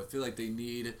the move. I feel like they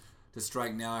need to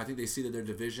strike now. I think they see that their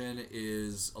division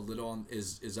is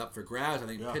is up for grabs. I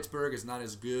think Pittsburgh is not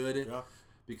as good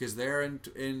because they're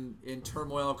in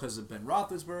turmoil because of Ben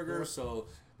Roethlisberger. Yeah. So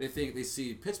they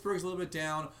see Pittsburgh's a little bit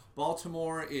down.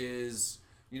 Baltimore is,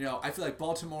 I feel like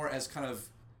Baltimore as kind of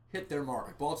hit their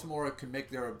mark. Baltimore can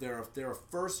make their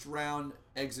first round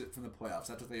exit from the playoffs.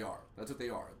 That's what they are.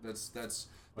 That's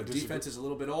the defense is a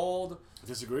little bit old. I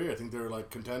disagree. I think they're like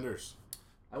contenders.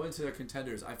 I went to their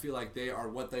contenders. I feel like they are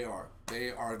what they are.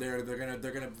 They're gonna be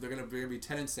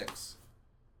 10-6.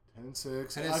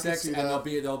 10-6. 10-6, and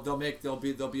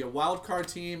they'll be a wild card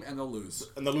team, and they'll lose.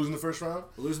 And they'll lose in the first round.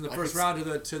 They'll lose in the first round to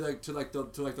the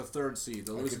third seed.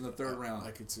 They'll lose in the third round.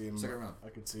 I could see him. Second round. I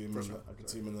could see him. I could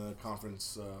see him in the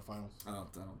conference finals. I don't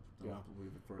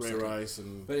believe it for a Ray second. Rice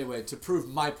and. But anyway, to prove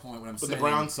my point, what I'm saying. But the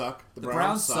Browns suck. The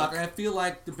Browns suck, and I feel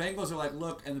like the Bengals are like,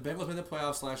 look, and the Bengals made the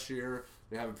playoffs last year.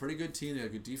 They have a pretty good team. They have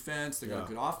a good defense. They got a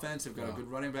good offense. They've got a good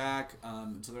running back.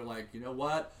 So they're like, you know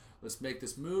what? Let's make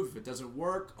this move. If it doesn't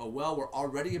work, oh well, we're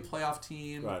already a playoff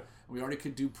team. Right. We already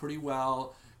could do pretty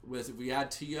well. If we add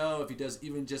T.O., if he does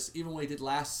even what he did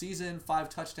last season, 5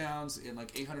 touchdowns and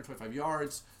like 825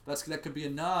 yards, that could be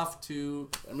enough to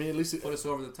at least put us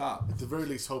over the top. At the very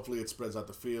least, hopefully it spreads out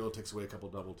the field, takes away a couple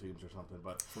double teams or something.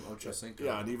 But from Ocho Cinco.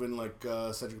 Yeah, and even like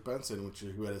Cedric Benson,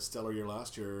 who had a stellar year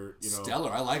last year.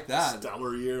 Stellar, I like that.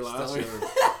 Stellar year last year.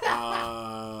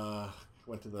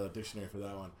 Went to the dictionary for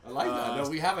that one. I like that. No,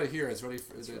 we have it here. It's ready.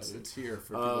 It's here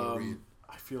for people to read.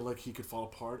 I feel like he could fall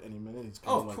apart any minute. He's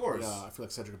of course. Yeah, I feel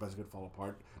like Cedric Benson could fall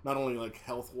apart. Not only like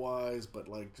health wise, but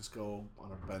like just go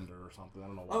on a bender or something. I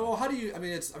don't know why. Oh well, how do you?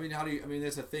 That's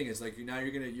the thing. It's like now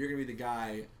you're gonna be the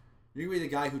guy. You're gonna be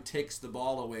the guy who takes the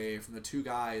ball away from the 2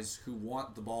 guys who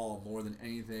want the ball more than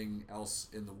anything else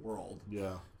in the world.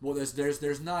 Yeah. Well,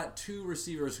 there's not 2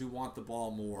 receivers who want the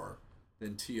ball more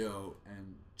than T.O.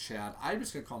 and Chad. I'm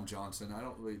just gonna call him Johnson. I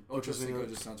don't really. Ocho Cinco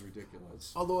just sounds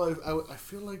ridiculous. Although I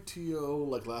feel like T.O.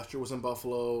 like last year was in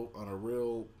Buffalo on a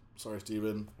real. Sorry,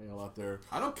 Steven. Hang on out there.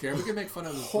 I don't care. We can make fun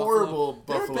of horrible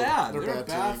Buffalo. They're bad. They're a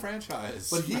bad franchise.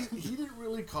 But he didn't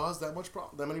really cause that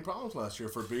many problems last year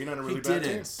for being on a really bad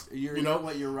team. You know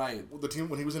what? You're right. The team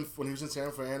when he was in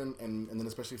San Fran and then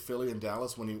especially Philly and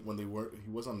Dallas when he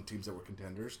was on teams that were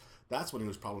contenders. That's when he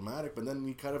was problematic. But then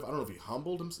he kind of I don't know if he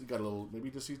humbled him. He got a little he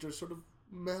just sort of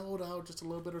mellowed out just a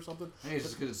little bit or something. I think it's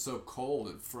just because it's so cold.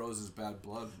 It froze his bad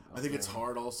blood. I think it's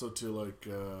hard also to like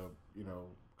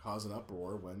cause an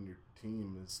uproar when your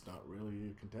team is not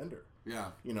really a contender. Yeah.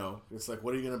 It's like,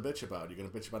 what are you going to bitch about? You're going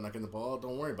to bitch about not getting the ball?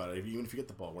 Don't worry about it. Even if you get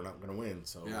the ball, we're not going to win.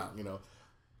 So,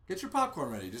 Get your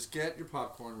popcorn ready. Just get your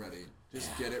popcorn ready.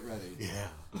 Just get it ready. Yeah.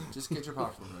 Just get your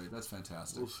popcorn ready. That's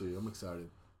fantastic. We'll see. I'm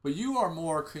excited. But you are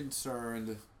more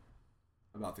concerned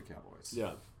about the Cowboys.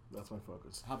 Yeah. That's my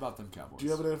focus. How about them Cowboys? Do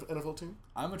you have an NFL team?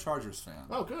 I'm a Chargers fan.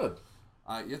 Oh, good.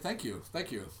 Yeah, thank you.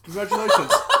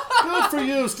 Congratulations. Good for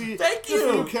you, Steve. Thank you. Good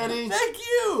for you, Kenny. Thank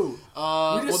you.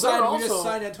 We just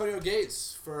signed Antonio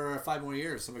Gates for 5 more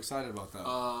years. So I'm excited about that.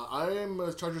 I am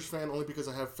a Chargers fan only because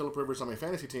I have Phillip Rivers on my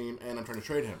fantasy team, and I'm trying to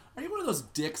trade him. Are you one of those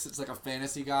dicks that's like a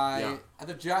fantasy guy? Yeah.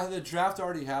 The draft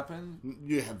already happened?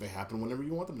 They happen whenever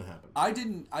you want them to happen. I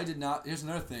did not. Here's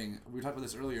another thing. We talked about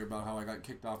this earlier about how I got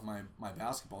kicked off my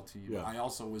basketball team. Yeah. I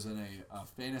also was in a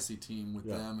fantasy team with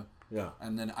them. Yeah.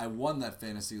 And then I won that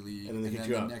fantasy league. And then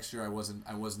the next year I wasn't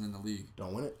in the league.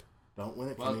 Don't win it.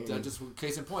 Well, just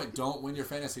case in point, don't win your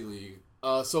fantasy league.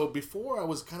 So before I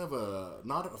was kind of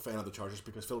not a fan of the Chargers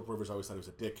because Phillip Rivers always thought he was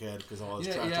a dickhead because all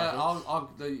his trash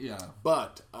talking.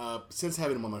 But since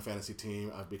having him on my fantasy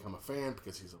team, I've become a fan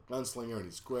because he's a gunslinger and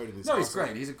he's great. And he's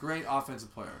great. He's a great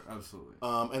offensive player. Absolutely.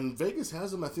 And Vegas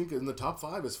has him, I think, in the top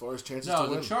 5 as far as chances to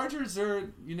win. No, the Chargers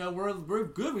are. We're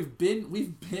good.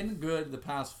 We've been good the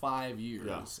past 5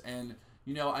 years, and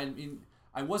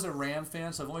I was a Ram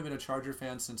fan, so I've only been a Charger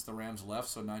fan since the Rams left,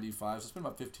 so 95. So it's been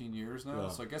about 15 years now,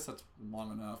 so I guess that's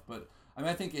long enough. But,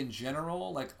 I think in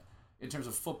general, like, in terms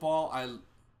of football, I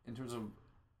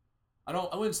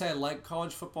wouldn't say I like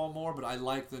college football more, but I'm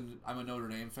a Notre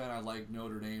Dame fan. I like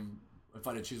Notre Dame. If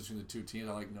I had to choose between the 2 teams,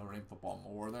 I like Notre Dame football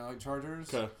more than I like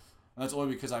Chargers. Okay. And that's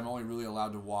only because I'm only really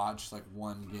allowed to watch, like,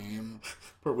 1 game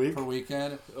per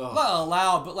weekend. Ugh. Not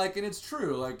allowed, but, like, and it's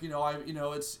true. Like,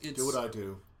 it's... Do what I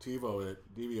do. TiVo it,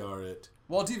 DVR it.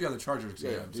 Well, I'll DVR the Chargers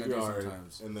games. DVR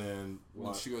it, and then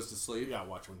when she goes to sleep. Yeah,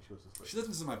 watch when she goes to sleep. She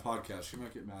listens to my podcast. She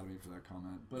might get mad at me for that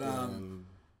comment, but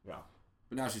yeah.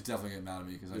 But now she's definitely getting mad at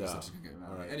me because I just said she's gonna get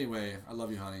mad at me. Anyway, I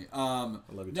love you, honey. I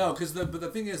love you. No, because the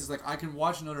thing is like I can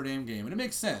watch a Notre Dame game and it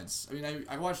makes sense. I mean,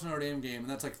 I watched a Notre Dame game and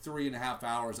that's like 3.5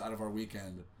 hours out of our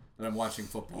weekend that I'm watching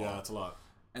football. Yeah, that's a lot.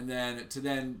 And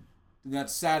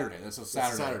that's Saturday. That's a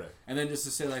Saturday. And then just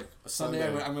to say like Sunday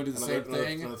I'm going to do the same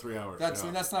thing. Another 3 hours. I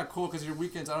mean, that's not cool because your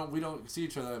weekends we don't see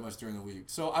each other that much during the week.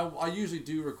 So I usually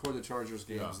do record the Chargers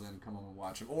games and then come home and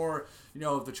watch them. Or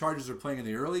if the Chargers are playing in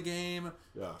the early game,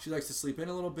 she likes to sleep in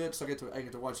a little bit, so I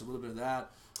get to watch a little bit of that.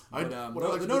 But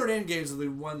the Notre Dame games are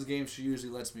the games she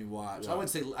usually lets me watch. Yeah.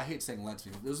 I hate saying lets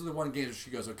me. Those are the games where she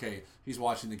goes, okay, he's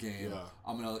watching the game. Yeah.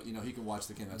 I'm gonna, he can watch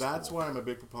the game. That's cool. why I'm a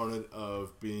big proponent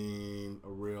of being a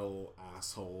real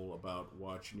asshole about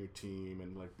watching your team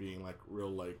and like being like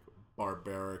real like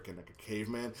barbaric and like a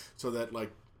caveman, so that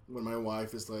like. When my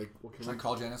wife is like, well, can I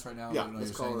call Janice right now? Yeah,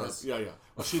 let's call her up. Yeah.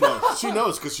 Well, she knows. She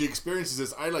knows because she experiences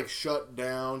this. I like shut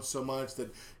down so much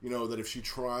that that if she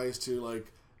tries to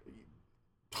like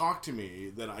talk to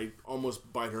me, that I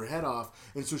almost bite her head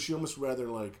off, and so she almost rather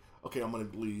like, okay, I'm gonna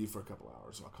leave for a couple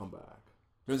hours and I'll come back.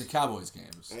 During the Cowboys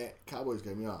games. Cowboys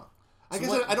game, yeah. I guess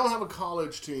I don't have a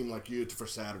college team like you for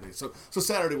Saturday. So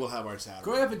Saturday we'll have our Saturday.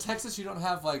 Growing up in Texas, you don't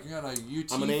have like a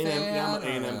UT I'm an A&M, fan? yeah, I'm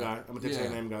an A&M guy. I'm a Texas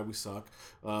A&M guy. We suck.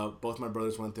 Both my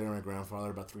brothers went there. My grandfather,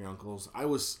 about 3 uncles. I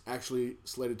was actually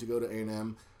slated to go to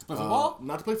A&M. To play football?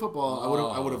 Not to play football.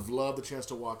 Oh. I would have loved the chance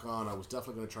to walk on. I was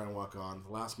definitely going to try and walk on.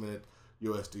 The last minute,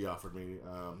 USD offered me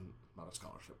not a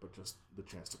scholarship, but just the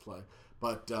chance to play.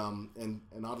 But and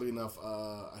oddly enough,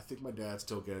 I think my dad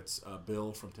still gets a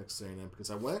bill from Texas A&M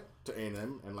because I went to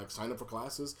A&M and like signed up for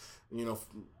classes,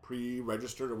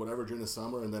 pre-registered or whatever during the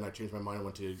summer, and then I changed my mind and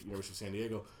went to University of San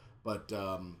Diego. But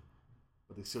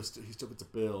he still gets a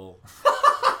bill.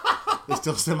 They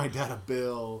still send my dad a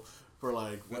bill for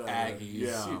like the Aggies,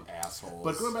 you assholes.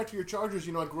 But going back to your Chargers,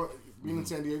 I grew up being in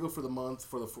San Diego for the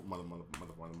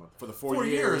 4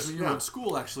 years when you were in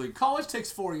school. Actually, college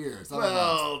takes 4 years.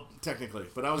 Well, technically,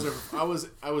 but I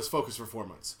was focused for 4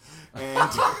 months,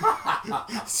 and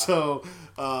so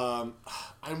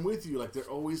I'm with you. Like they're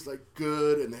always like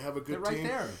good, and they have a good team.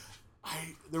 They're right there.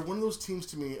 They're one of those teams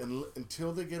to me, and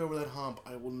until they get over that hump,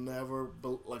 I will never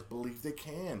believe they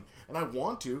can, and I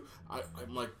want to.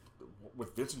 I'm like.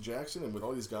 With Vincent Jackson and with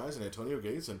all these guys and Antonio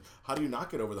Gates, and how do you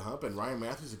not get over the hump? And Ryan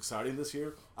Matthews exciting this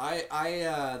year.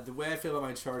 The way I feel about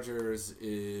my Chargers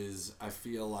is I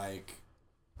feel like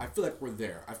we're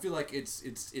there. I feel like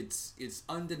it's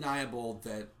undeniable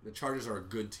that the Chargers are a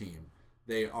good team.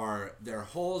 Their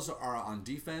holes are on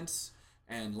defense,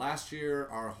 and last year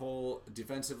our hole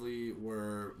defensively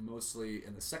were mostly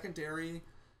in the secondary,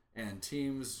 and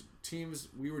teams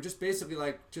we were just basically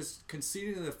just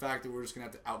conceding to the fact that we're just gonna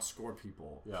have to outscore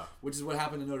people. Yeah. Which is what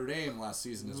happened to Notre Dame last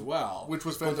season as well. Which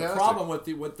was fantastic. But the problem with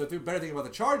the better thing about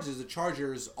the Chargers is the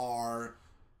Chargers are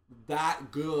that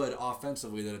good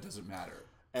offensively that it doesn't matter.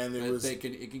 And they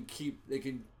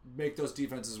can make those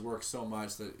defenses work so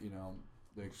much that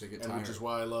they get tired. Which is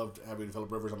why I loved having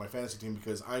Phillip Rivers on my fantasy team,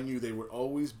 because I knew they would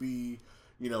always be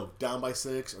down by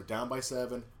 6 or down by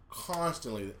 7.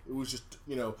 Constantly, it was just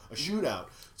a shootout.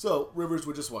 So Rivers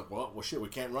would just like, well, shit, we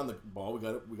can't run the ball. We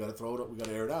got to throw it up. We got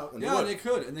to air it out. And they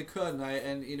could. And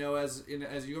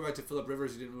as you go back to Phillip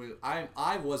Rivers, you didn't really.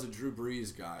 I was a Drew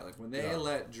Brees guy. Like when they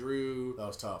let Drew that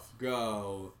was tough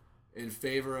go in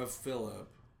favor of Phillip.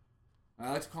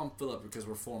 I like to call him Phillip because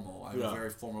we're formal. I have a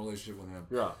very formal relationship with him.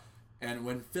 Yeah. And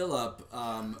when Phillip,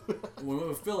 I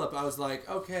was like,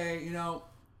 okay,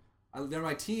 they're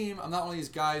my team. I'm not one of these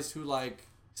guys who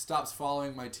stops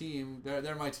following my team.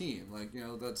 They're my team.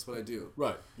 That's what I do.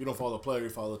 Right. You don't follow the player, you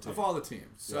follow the team. I follow the team.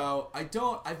 So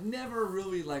I've never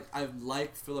really I've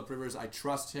liked Phillip Rivers. I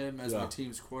trust him as my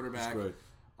team's quarterback. That's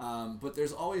great. But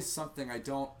there's always something I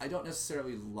don't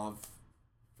necessarily love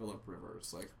Phillip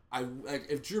Rivers.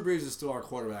 If Drew Brees is still our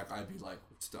quarterback, I'd be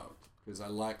stoked because I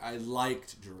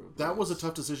liked Drew Brees. That was a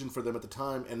tough decision for them at the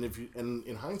time, and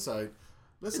in hindsight,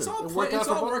 listen, it worked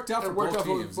out for both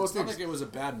teams. It's not like it was a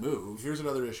bad move. Here's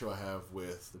another issue I have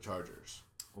with the Chargers.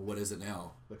 Well, what is it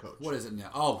now? The coach. What is it now?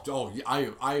 Oh,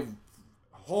 I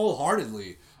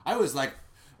wholeheartedly. I was like,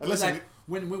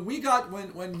 when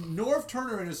Norv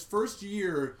Turner in his first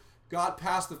year got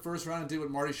past the first round and did what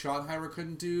Marty Schottenheimer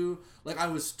couldn't do. I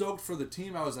was stoked for the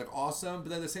team. I was awesome, but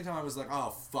then at the same time I was like, oh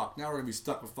fuck, now we're gonna be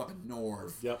stuck with fucking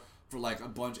Norv. Yep. For a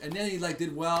bunch, and then he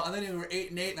did well, and then we were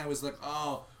 8-8, and I was like,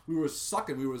 oh. We were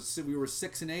sucking. We were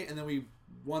 6-8, and then we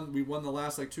won the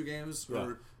last 2 games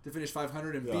to finish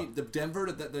 500 and beat the Denver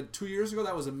the 2 years ago.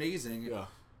 That was amazing. Yeah.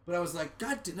 But I was like,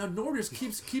 God, now Norv just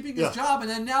keeps keeping his job, and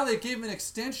then now they gave him an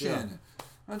extension. Yeah.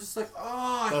 I'm just like,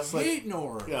 I hate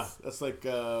Norv. Yeah, that's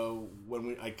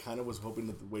when I kind of was hoping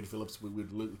that Wade Phillips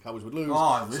Cowboys would lose,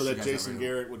 so that Jason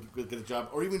Garrett would get a job,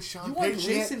 or even Sean Payton.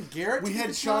 Jason Garrett. We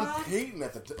had Sean Payton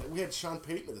at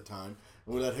the time,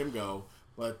 and we let him go.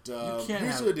 But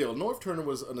here's the deal. Norv Turner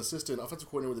was an assistant offensive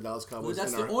coordinator with the Dallas Cowboys. Well,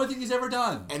 that's the only thing he's ever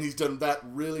done. And he's done that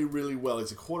really, really well.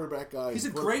 He's a quarterback guy. He's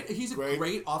a great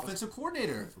offensive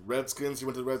coordinator. Redskins, he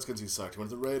went to the Redskins, he sucked. He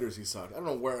went to the Raiders, he sucked. I don't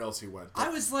know where else he went. I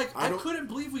was like, I couldn't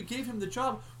believe we gave him the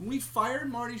job. When we fired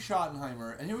Marty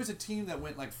Schottenheimer, and here was a team that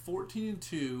went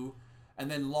 14-2, and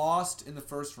then lost in the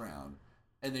first round,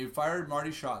 and they fired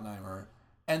Marty Schottenheimer,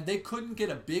 and they couldn't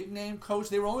get a big name coach.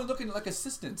 They were only looking at like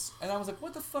assistants, and I was like,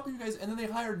 "What the fuck are you guys?" And then they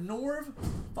hired Norv.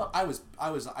 Fuck, I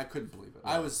couldn't believe it.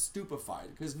 I was stupefied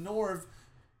because Norv,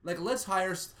 like, let's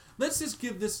just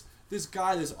give this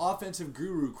guy, this offensive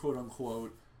guru, quote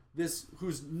unquote, this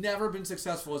who's never been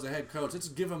successful as a head coach. Let's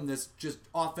give him this just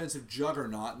offensive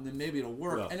juggernaut, and then maybe it'll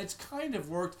work. Yeah. And it's kind of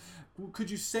worked.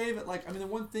 Could you say that? Like, I mean, the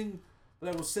one thing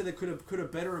that I will say that could a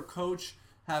better coach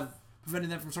have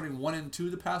prevented them from starting 1-2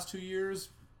 the past 2 years?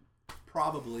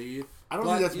 Probably. I don't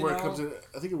think that's where it comes in.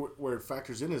 I think where it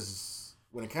factors in is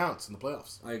when it counts in the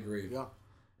playoffs. I agree. Yeah.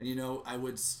 And I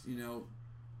would,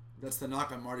 that's the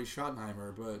knock on Marty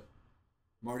Schottenheimer, but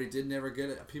Marty did never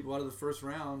get people out of the first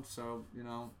round, so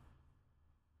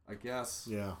I guess.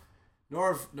 Yeah.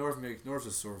 Norv's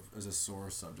a sore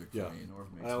subject for me.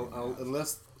 Norv makes me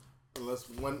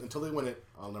mad. Until they win it,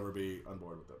 I'll never be on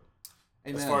board with it.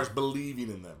 Amen. As far as believing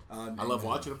in them, I love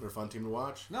watching them. They're a fun team to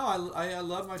watch. No, I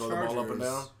love my Chargers. Them all up and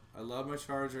down. I love my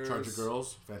Chargers. Charger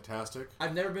girls, fantastic.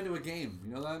 I've never been to a game.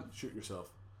 You know that? Shoot yourself.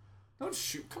 Don't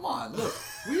shoot. Come on. Look,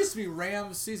 we used to be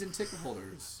Rams season ticket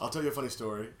holders. I'll tell you a funny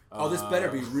story. This better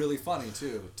be really funny,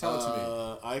 too. Tell it to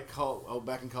me.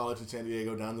 Back in college in San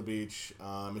Diego, down the beach,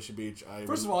 Mission Beach.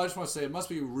 First of all, I just want to say it must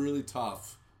be really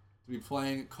tough to be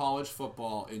playing college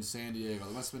football in San Diego.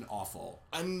 It must have been awful.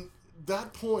 And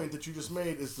that point that you just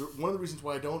made is one of the reasons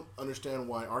why I don't understand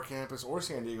why our campus or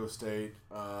San Diego State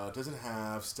doesn't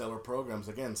have stellar programs.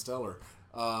 Again, stellar.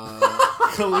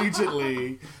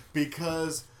 Collegiately,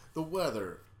 because the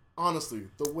weather, honestly,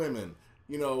 the women,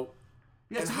 Yeah,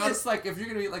 it's like if you're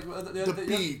going to be like the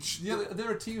beach. There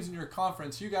are teams in your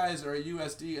conference. You guys are at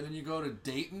USD, and then you go to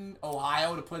Dayton,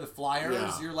 Ohio to play the Flyers.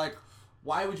 Yeah. You're like,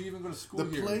 why would you even go to school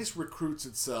here? The place recruits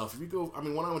itself. If you go,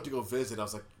 when I went to go visit, I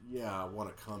was like, yeah, I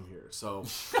want to come here. So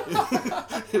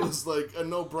it was like a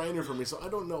no-brainer for me. So I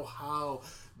don't know how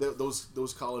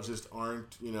those colleges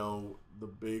aren't, the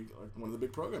big, one of the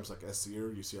big programs like SC or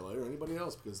UCLA or anybody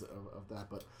else because of that.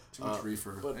 But too much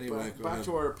reefer. But anyway, back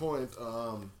to our point.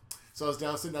 So I was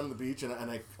sitting down on the beach, and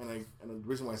the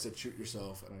reason why I said shoot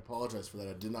yourself, and I apologize for that.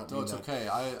 I did not mean that. No, it's okay.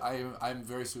 I'm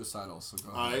very suicidal, so go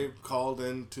ahead. I called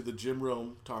into the Jim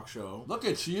Rome talk show. Look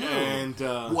at you. And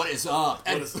what is up?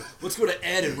 Let's go to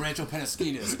Ed in Rancho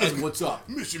Penasquitas. Ed, what's up?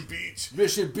 Mission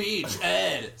Beach,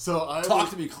 Ed. So talk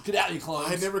to me. Get out of your clothes.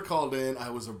 I never called in. I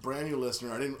was a brand new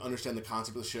listener. I didn't understand the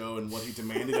concept of the show and what he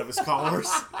demanded of his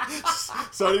callers.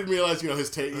 So I didn't realize, his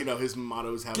take, his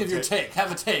mottos. Give your take.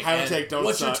 Have a take. Have a take. Don't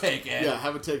What's suck. your take? Ed? Yeah,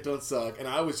 have a take, don't suck. And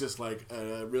I was just like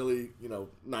a really,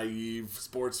 naive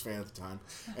sports fan at the time.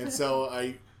 And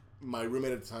so my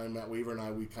roommate at the time, Matt Weaver, and I,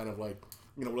 we kind of like,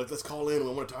 let's call in.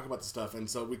 We want to talk about the stuff. And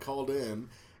so we called in,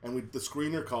 and the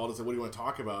screener called and said, what do you want to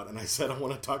talk about? And I said, I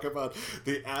want to talk about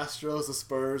the Astros, the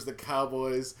Spurs, the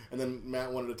Cowboys. And then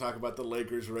Matt wanted to talk about the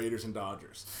Lakers, Raiders, and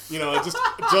Dodgers.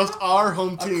 Just our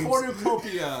home teams. A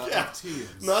cornucopia of teams.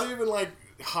 Not even like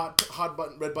hot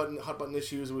button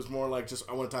issues. It was more like just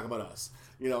I want to talk about us,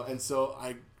 And so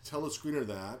I tell the screener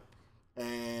that,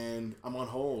 and I'm on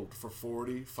hold for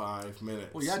 45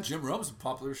 minutes. Well, yeah, Jim Rome's a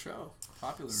popular show.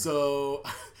 So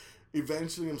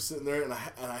eventually, I'm sitting there, and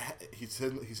he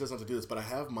says not to do this, but I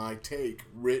have my take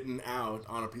written out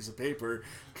on a piece of paper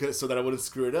so that I wouldn't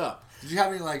screw it up. Did you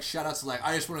have any shout outs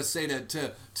I just want to say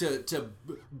to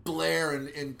Blair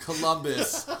in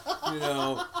Columbus,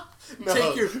 No.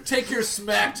 Take your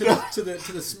smack to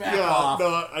the smack off.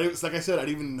 No, it's like I said, I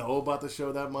didn't even know about the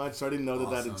show that much, so I didn't know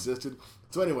that existed.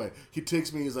 So anyway, he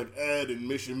takes me, he's like, Ed in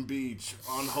Mission Beach,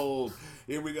 on hold.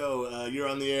 Here we go, you're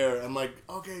on the air. I'm like,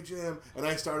 okay, Jim. And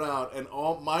I start out, and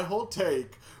my whole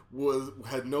take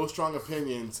had no strong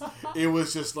opinions. It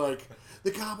was just like, the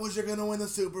Cowboys are going to win the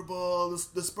Super Bowl.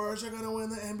 The Spurs are going to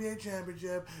win the NBA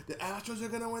championship. The Astros are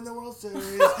going to win the World Series.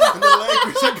 And the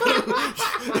Lakers are going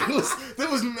to...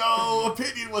 There was no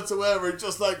opinion whatsoever.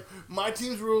 Just like, my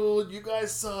team's ruled. You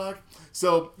guys suck.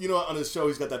 So, on his show,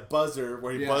 he's got that buzzer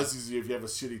where he buzzes you if you have a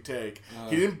shitty take.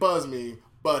 He didn't buzz me,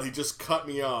 but he just cut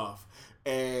me off.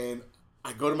 And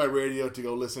I go to my radio to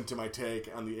go listen to my take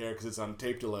on the air because it's on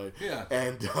tape delay. Yeah.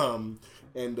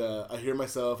 And I hear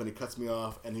myself, and he cuts me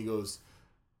off, and he goes...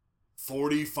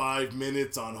 45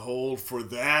 minutes on hold for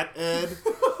that, Ed?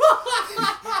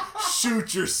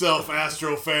 Shoot yourself,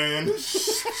 Astro fan.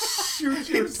 Shoot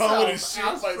yourself,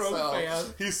 Astro fan.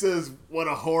 He says, what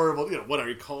a horrible, whatever,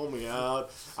 he called me out.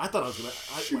 I thought I was going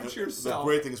to... Shoot yourself. The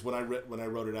great thing is when I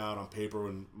wrote it out on paper,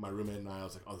 when my roommate and I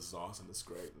was like, oh, this is awesome, this is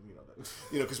great.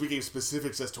 Because we gave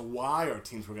specifics as to why our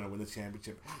teams were going to win the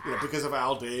championship. Because of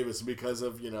Al Davis and because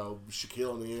of,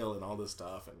 Shaquille O'Neal and all this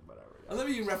stuff and whatever. Let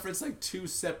me reference like 2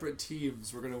 separate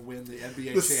teams were going to win the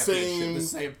NBA The championship. The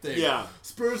same thing. Yeah.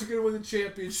 Spurs are going to win the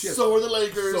championship. So are the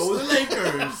Lakers. So are the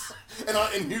Lakers.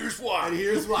 and here's why. And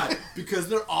here's why. Because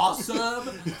they're awesome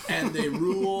and they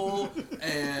rule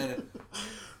and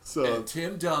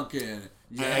Tim Duncan.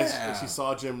 Yeah. She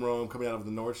saw Jim Rome coming out of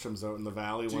the Nordstrom's out in the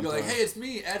valley one You go time. like, hey, it's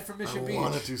me, Ed from Mission Beach. I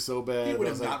wanted to so bad. He would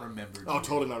have not remembered Oh, me.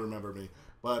 totally not remember me.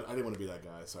 But I didn't want to be that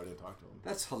guy, so I didn't talk to him.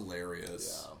 That's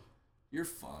hilarious. Yeah. You're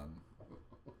fun.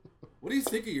 What do you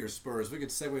think of your Spurs? We could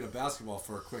segue to basketball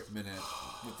for a quick minute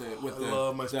with I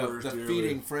love my Spurs the dearly.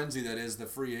 feeding frenzy that is the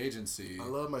free agency. I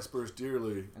love my Spurs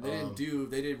dearly. And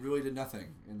they really did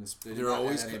nothing in this. They did They're not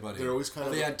always- add anybody. they're always kind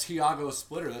of- They had Thiago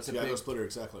Splitter. That's a Thiago big Splitter,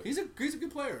 exactly. He's a good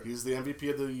player. He's the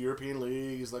MVP of the European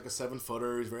League. He's like a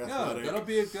 7-footer. He's very Yeah, athletic.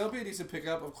 that'll be a decent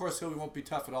pickup. Of course, he won't be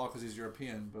tough at all because he's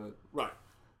European. But Right.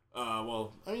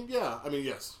 Well, I mean, yeah. I mean,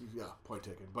 yes. Yeah, point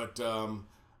taken. But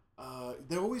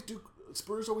they always do.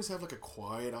 Spurs always have like a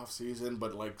quiet off season,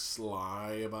 but like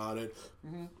sly about it.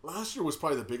 Mm-hmm. Last year was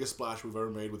probably the biggest splash we've ever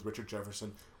made with Richard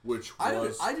Jefferson, which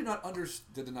was I do not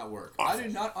understand. That did not work. Awful. I do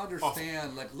not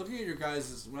understand. Like looking at your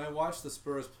guys when I watch the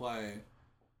Spurs play,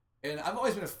 and I've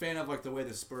always been a fan of like the way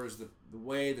the Spurs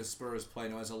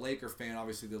play. As a Laker fan,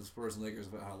 obviously the Spurs and Lakers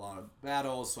have had a lot of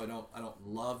battles, so I don't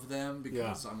love them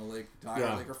because I'm a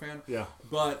Laker fan. Yeah.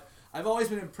 But I've always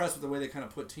been impressed with the way they kind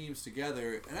of put teams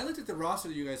together. And I looked at the roster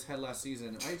that you guys had last season,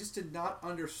 and I just did not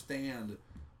understand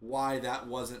why that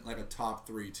wasn't like a top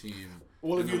 3 team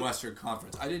in the Western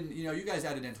Conference. I didn't, you guys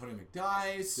added Antonio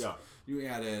McDyess. Yeah. You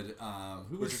added,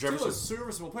 who was Richard still Jefferson. a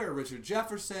serviceable player, Richard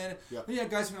Jefferson. Yeah. Then you had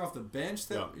guys coming off the bench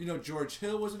that, George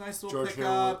Hill was a nice little George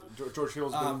pickup.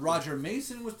 Hill's Roger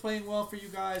Mason was playing well for you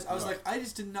guys. I was Right. like, I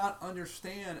just did not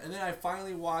understand. And then I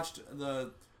finally watched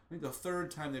I think the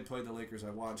 3rd time they played the Lakers, I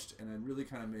watched, and it really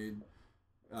kind of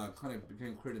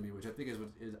became clear to me, which I think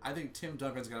I think Tim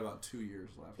Duncan's got about 2 years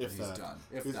left. If he's that. done.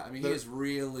 If that. I mean, he's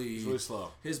really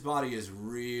slow. His body is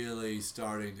really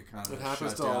starting to kind of It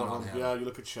happens shut to down all on of them. him. Yeah, you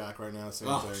look at Shaq right now, same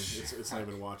Oh, thing. It's not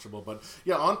even watchable. But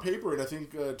yeah, on paper, and I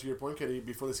think to your point, Kenny,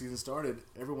 before the season started,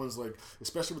 everyone's like,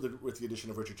 especially with the addition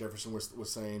of Richard Jefferson, was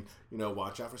saying,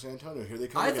 watch out for San Antonio. Here they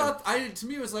come. To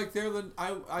me, it was like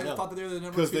I thought that they were the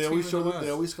number 2 because team in the West. they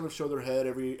always kind of show their head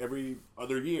every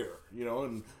other year,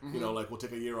 and like we'll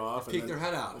take a year off and peek their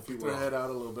head out. Peek their head out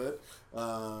a little bit.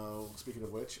 Speaking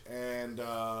of which, and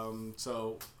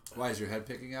so. Why is your head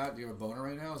picking out? Do you have a boner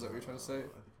right now? Is that what you're trying to say? I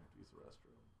think I have to use the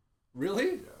restroom.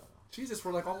 Really? Yeah. Jesus,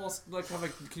 we're like almost like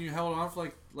can you hold on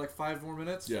for like 5 more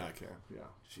minutes? Yeah, I can. Yeah.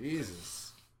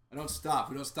 Jesus. I don't stop.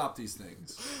 We don't stop these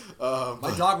things.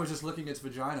 My dog was just licking its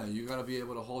vagina. You got to be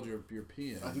able to hold your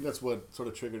pee in. I think that's what sort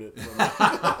of triggered it.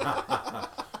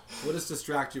 We'll just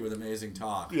distract you with amazing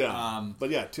talk. Yeah. But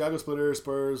yeah, Thiago Splitter,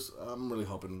 Spurs. I'm really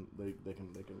hoping they can.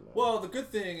 Well, the good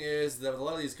thing is that with a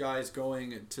lot of these guys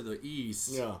going to the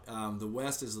East, Yeah. The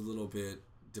West is a little bit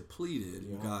depleted.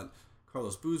 Yeah. You've got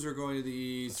Carlos Boozer going to the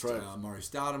East. That's right. Mari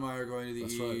Stoudemire going to the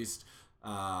That's right. East.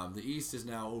 The East is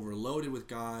now overloaded with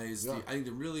guys. Yeah. I think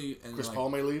the really Chris Paul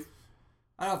may leave.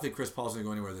 I don't think Chris Paul's going to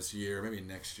go anywhere this year. Maybe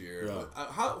next year. Yeah.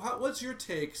 But, what's your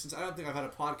take? Since I don't think I've had a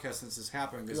podcast since this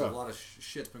happened because a lot of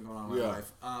shit's been going on in my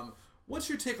life. What's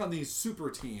your take on these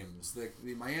super teams, the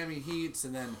Miami Heats,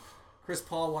 and then Chris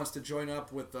Paul wants to join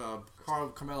up with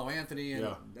Carmelo Anthony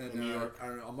and New York.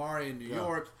 Amari in New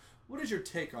York. What is your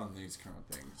take on these kind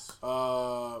of things?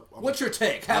 What's your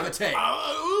take? Have a take.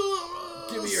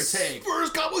 Give me your take. Spurs,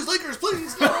 Cowboys, Lakers,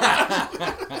 please.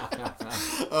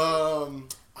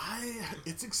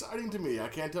 It's exciting to me. I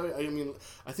can't tell you. I mean,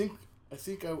 I think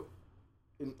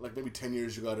in like maybe 10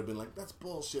 years ago, I'd have been like, that's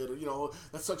bullshit. Or,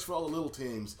 that sucks for all the little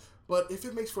teams. But if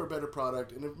it makes for a better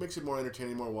product and it makes it more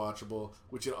entertaining, more watchable,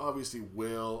 which it obviously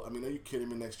will. I mean, are you kidding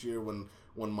me? Next year when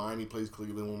Miami plays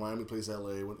Cleveland, when Miami plays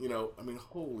LA,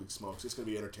 holy smokes, it's going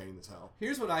to be entertaining as hell.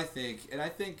 Here's what I think, and I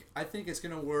think it's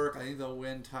going to work. I think they'll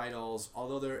win titles,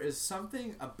 although there is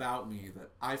something about me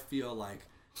that I feel like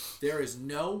there is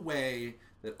no way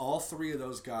that all 3 of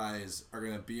those guys are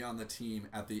going to be on the team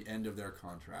at the end of their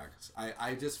contracts. I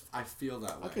feel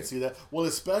that way. I can see that. Well,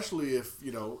 especially if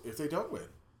they don't win.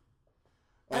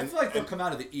 I feel like they'll come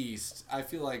out of the East. I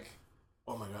feel like...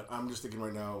 Oh my God! I'm just thinking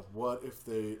right now. What if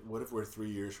we're 3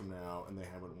 years from now and they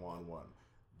haven't won one?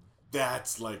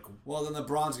 That's like, Well, then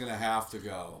LeBron's gonna have to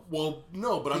go. well,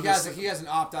 no, but He has an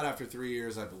opt out after 3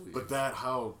 years, I believe. But that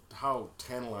how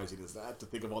tantalizing is that to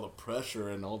think of all the pressure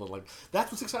and all the like.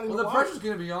 That's what's exciting. Well, to the watch. pressure's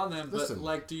gonna be on them. Listen. But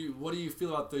like, what do you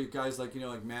feel about the guys like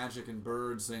like Magic and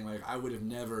Bird saying like I would have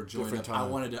never joined Different up.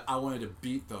 time. I wanted to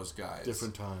beat those guys.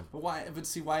 Different time. But why? But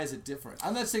see, why is it different?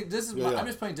 I'm not saying this is. Yeah. I'm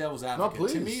just playing devil's advocate. To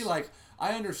please. me, like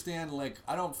I understand. Like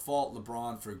I don't fault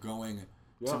LeBron for going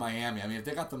to Miami. I mean, if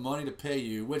they got the money to pay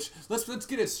you, which let's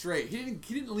get it straight. He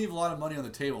didn't leave a lot of money on the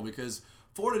table because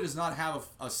Florida does not have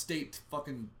a state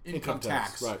fucking income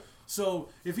tax. Right. So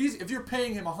if you're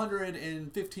paying him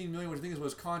 $115 million, which I think is what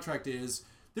his contract is,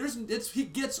 he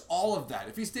gets all of that.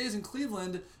 If he stays in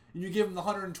Cleveland and you give him the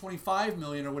 $125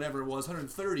 million or whatever it was,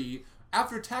 $130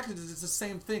 after taxes, it's the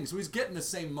same thing. So he's getting the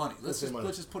same money. Let's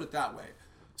just put it that way.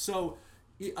 So.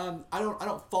 I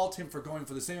don't fault him for going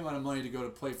for the same amount of money to go to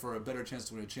play for a better chance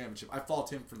to win a championship. I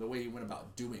fault him for the way he went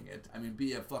about doing it. I mean,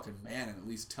 be a fucking man and at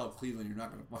least tell Cleveland you're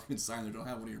not going to fucking sign there. Don't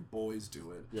have one of your boys do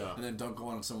it. Yeah. And then don't go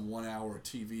on some 1 hour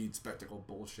TV spectacle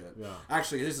bullshit. Yeah.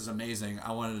 Actually, this is amazing.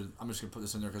 I'm just going to put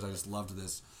this in there because I just loved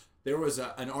this. There was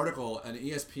an article, an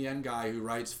ESPN guy who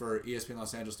writes for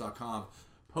ESPNLosAngeles.com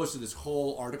posted this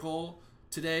whole article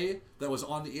today that was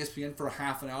on the ESPN for a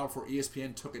half an hour before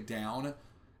ESPN took it down.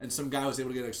 And some guy was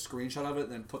able to get a screenshot of it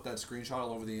and then put that screenshot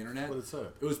all over the internet. What did it say?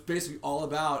 It was basically all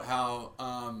about how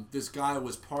this guy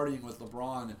was partying with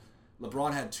LeBron.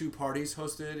 LeBron had 2 parties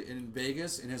hosted in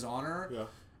Vegas in his honor. Yeah.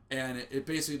 And it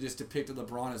basically just depicted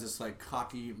LeBron as this like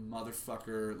cocky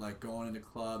motherfucker, like going into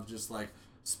clubs, just like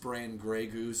spraying Grey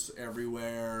Goose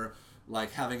everywhere,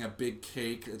 like having a big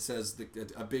cake. It says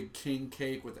a big king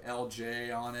cake with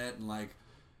LJ on it, and like.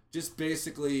 Just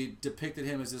basically depicted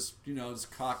him as this, this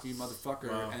cocky motherfucker,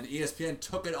 Wow. and ESPN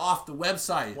took it off the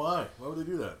website. Why? Why would they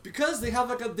do that? Because they have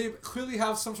they clearly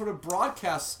have some sort of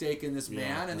broadcast stake in this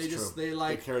man, and they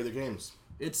carry the games.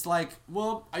 It's like,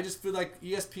 well, I just feel like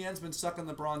ESPN's been sucking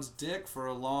LeBron's dick for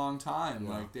a long time.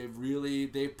 Yeah. Like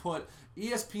they put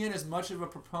ESPN as much of a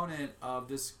proponent of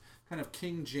this kind of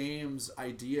King James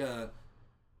idea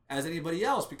as anybody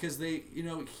else because they,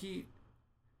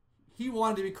 he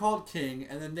wanted to be called king,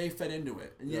 and then they fed into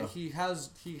it, and yet he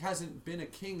hasn't been a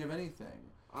king of anything.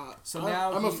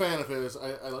 Now I'm a fan of his.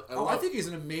 I think he's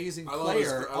an amazing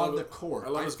player on the court. I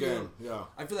love his game. Yeah,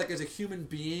 I feel like as a human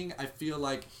being, I feel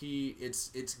like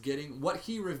it's getting what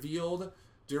he revealed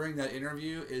during that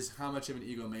interview is how much of an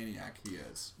egomaniac he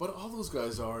is. But all those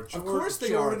guys are. Of course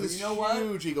they are. But you know what?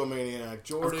 Huge egomaniac.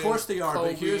 Jordan. Of course they are.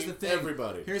 Kobe, but here's the thing.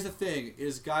 Everybody. Here's the thing: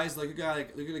 is guys like look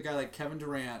at a guy like Kevin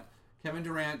Durant. Kevin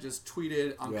Durant just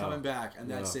tweeted, "I'm coming back," and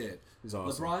that's it. He's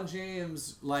awesome. LeBron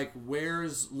James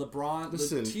wears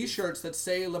the T-shirts that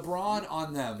say LeBron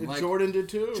on them. And Jordan did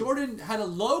too. Jordan had a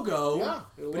logo,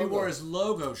 but he wore his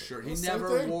logo shirt. He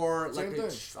never wore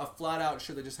a flat out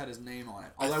shirt that just had his name on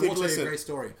it. Although I will tell you a great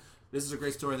story. This is a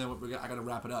great story. Then I got to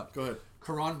wrap it up. Go ahead.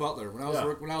 Caron Butler. When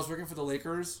I was working for the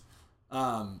Lakers,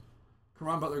 Caron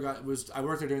Butler I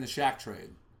worked there during the Shaq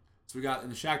trade. So we got in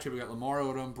the Shaq trade we got Lamar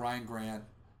Odom, Brian Grant.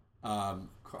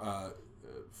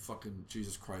 Fucking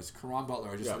Jesus Christ, Caron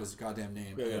Butler. I just said his goddamn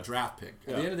name. And a draft pick.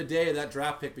 At the end of the day, that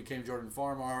draft pick became Jordan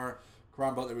Farmar.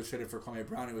 Caron Butler was traded for Kwame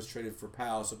Brown. He was traded for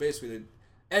Powell. So basically, the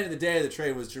end of the day, the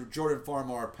trade was Jordan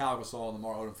Farmar, Pau Gasol, and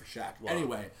Lamar Odom for Shaq. Wow.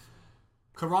 Anyway,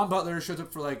 Caron Butler shows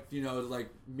up for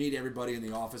meet everybody in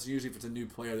the office. Usually, if it's a new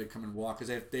player, they come and walk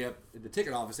because they have the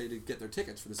ticket office. They get their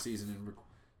tickets for the season and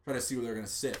try to see where they're going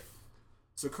to sit.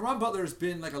 So Caron Butler has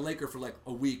been like a Laker for like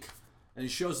a week. And he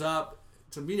shows up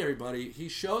to meet everybody. He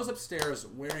shows upstairs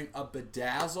wearing a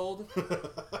bedazzled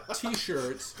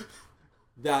T-shirt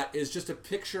that is just a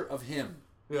picture of him.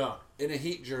 Yeah. In a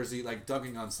Heat jersey, like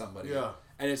dunking on somebody. Yeah.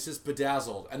 And it's just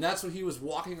bedazzled. And that's what he was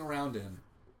walking around in.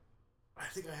 I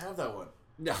think I have that one.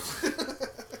 No.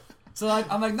 So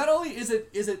I'm like, not only is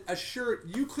it a shirt,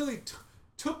 you clearly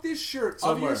took this shirt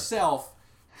of yourself,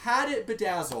 had it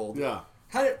bedazzled. Yeah.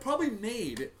 Had it probably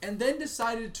made, and then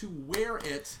decided to wear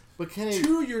it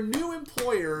to your new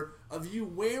employer of you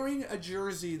wearing a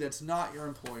jersey that's not your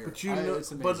employer.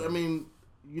 But I mean,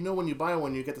 when you buy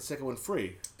one, you get the second one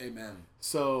free. Amen.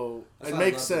 So it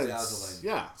makes sense. Bedazzling.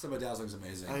 Yeah. So bedazzling's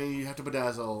amazing. I mean, you have to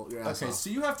bedazzle your ass off. So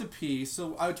you have to pee.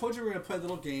 So I told you we're going to play a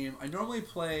little game. I normally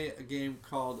play a game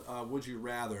called Would You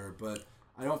Rather, but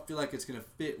I don't feel like it's going to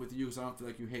fit with you because I don't feel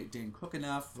like you hate Dane Cook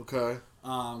enough. Okay.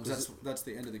 That's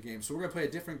the end of the game. So we're going to play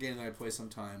a different game that I play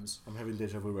sometimes. I'm having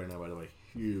deja vu right now, by the way.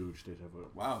 Huge deja vu.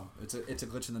 Wow. It's a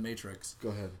glitch in the Matrix. Go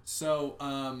ahead. So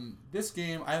this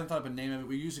game, I haven't thought of a name of it.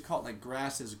 We usually call it like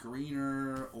Grass is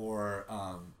Greener or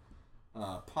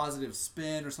Positive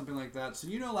Spin or something like that. So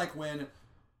like when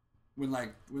when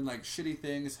shitty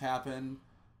things happen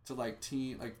to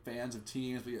fans of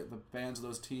teams, but the fans of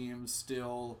those teams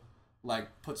still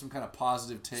put some kind of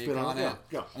positive take on it.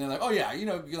 Yeah. And they're like, oh yeah, you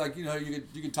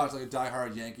can talk to a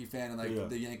diehard Yankee fan and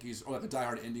the Yankees, or a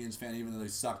diehard Indians fan, even though they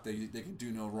suck, they can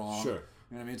do no wrong. Sure.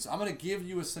 You know what I mean? So I'm gonna give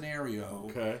you a scenario,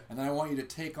 okay, and then I want you to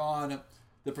take on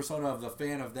the persona of the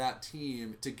fan of that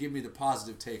team to give me the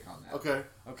positive take on that. Okay.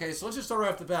 Okay, so let's just start right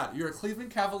off the bat. You're a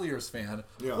Cleveland Cavaliers fan.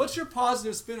 Yeah. What's your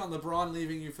positive spin on LeBron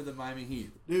leaving you for the Miami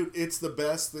Heat? Dude, it's the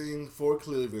best thing for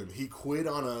Cleveland. He quit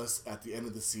on us at the end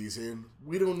of the season.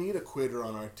 We don't need a quitter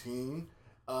on our team.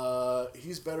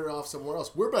 He's better off somewhere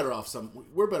else. We're better off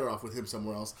with him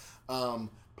somewhere else.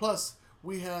 Plus,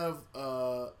 we have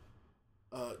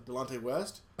Delonte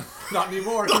West. Not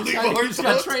anymore. He just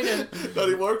got traded. Not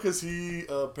anymore because he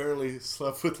apparently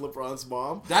slept with LeBron's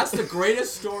mom. That's the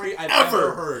greatest story I've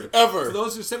ever heard. Ever. For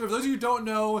those of you who don't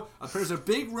know, there's a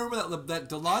big rumor that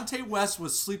Delonte West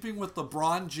was sleeping with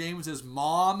LeBron James's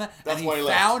mom, and he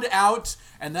found out,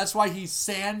 and that's why he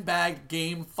sandbagged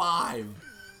Game 5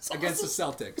 against the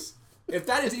Celtics. If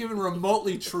that is even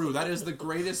remotely true, that is the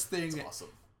greatest thing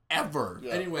ever.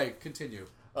 Yeah. Anyway, continue.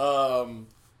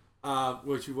 I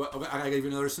gave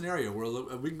you another scenario.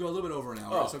 We can go a little bit over an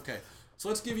hour. It's okay. So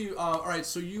let's give you. All right.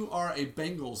 So you are a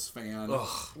Bengals fan.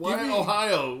 Why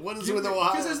Ohio? What is it with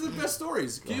Ohio? Because those are the best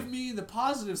stories. Give me the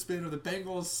positive spin of the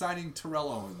Bengals signing Terrell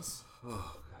Owens.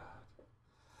 Oh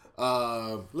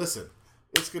God. Listen,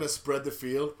 it's gonna spread the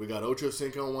field. We got Ocho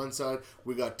Cinco on one side.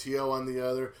 We got T.O. on the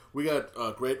other. We got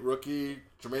a great rookie,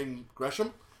 Jermaine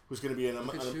Gresham, who's going to be a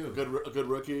good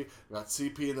rookie. We got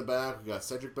CP in the back. We got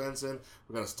Cedric Benson.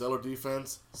 We got a stellar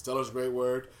defense. Stellar's a great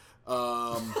word. We've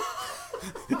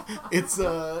got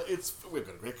a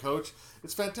great coach.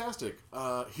 It's fantastic.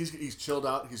 He's chilled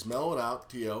out. He's mellowed out.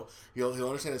 T.O. He'll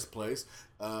understand his place.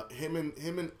 Him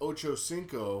and Ocho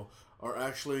Cinco are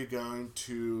actually going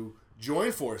to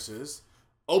join forces,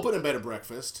 open a bed and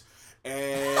breakfast,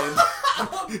 and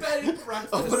bed and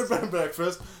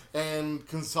breakfast. And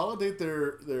consolidate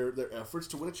their efforts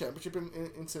to win a championship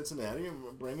in Cincinnati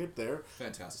and bring it there.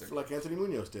 Fantastic. Like Anthony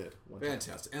Munoz did.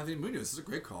 Fantastic. Anthony Munoz, this is a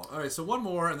great call. All right, so one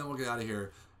more, and then we'll get out of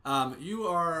here. You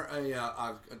are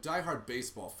a diehard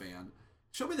baseball fan.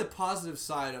 Show me the positive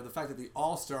side of the fact that the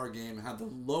All-Star Game had the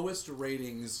lowest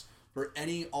ratings for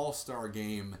any All-Star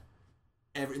game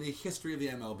ever in the history of the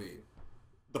MLB.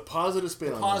 The positive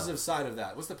spin on that. The positive side of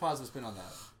that. What's the positive spin on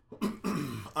that?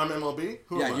 I'm MLB?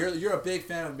 Who am I? You're a big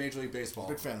fan of Major League Baseball.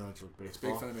 Big fan of Major League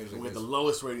Baseball. Big fan of Major League Baseball. We had the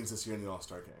lowest ratings this year in the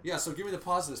All-Star Game. Yeah, so give me the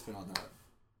positive spin on that.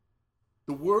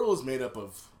 The world is made up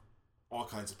of all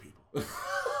kinds of people. I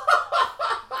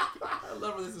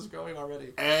love where this is going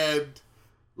already. And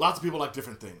lots of people like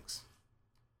different things.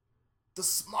 The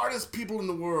smartest people in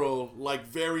the world like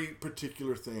very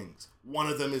particular things. One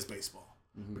of them is baseball.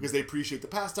 Mm-hmm. Because they appreciate the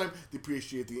pastime, they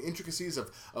appreciate the intricacies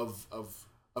of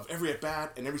every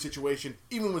at-bat and every situation,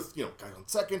 even with, guys on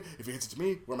second, if he hits it to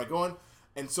me, where am I going?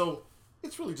 And so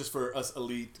it's really just for us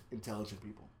elite, intelligent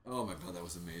people. Oh my God, that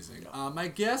was amazing. My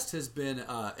guest has been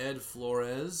Ed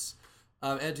Flores.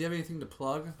 Ed, do you have anything to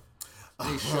plug?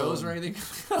 Any shows or anything?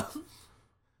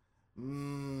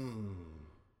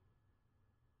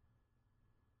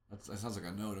 That sounds like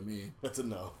a no to me. That's a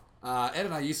no. Ed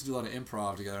and I used to do a lot of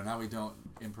improv together. Now we don't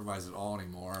improvise at all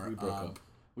anymore. We broke up.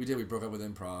 We did. We broke up with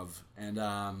improv. And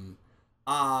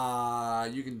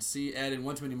you can see Ed in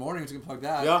One Too Many Mornings. You can plug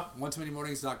that. Yeah.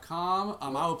 OneTooManyMornings.com. I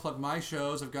will plug my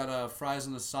shows. I've got Fries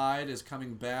on the Side is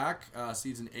coming back.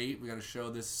 Season 8. We got a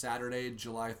show this Saturday,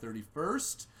 July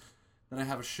 31st. Then I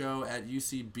have a show at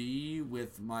UCB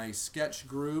with my sketch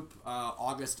group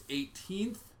August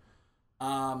 18th.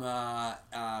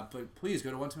 But please go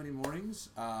to One Too Many Mornings.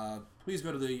 Please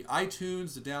go to the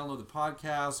iTunes to download the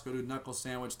podcast. Go to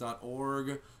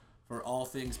knucklesandwich.org for all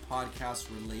things podcast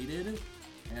related.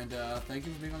 And thank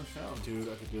you for being on the show. Dude,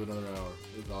 I could do another hour.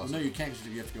 It was awesome. No, you can't because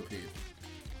you have to go pee.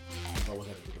 I would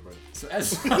have to take a break. So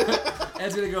Ed's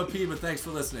going to go pee, but thanks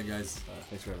for listening, guys.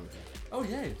 Thanks for having me. Oh,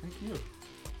 yay. Thank you.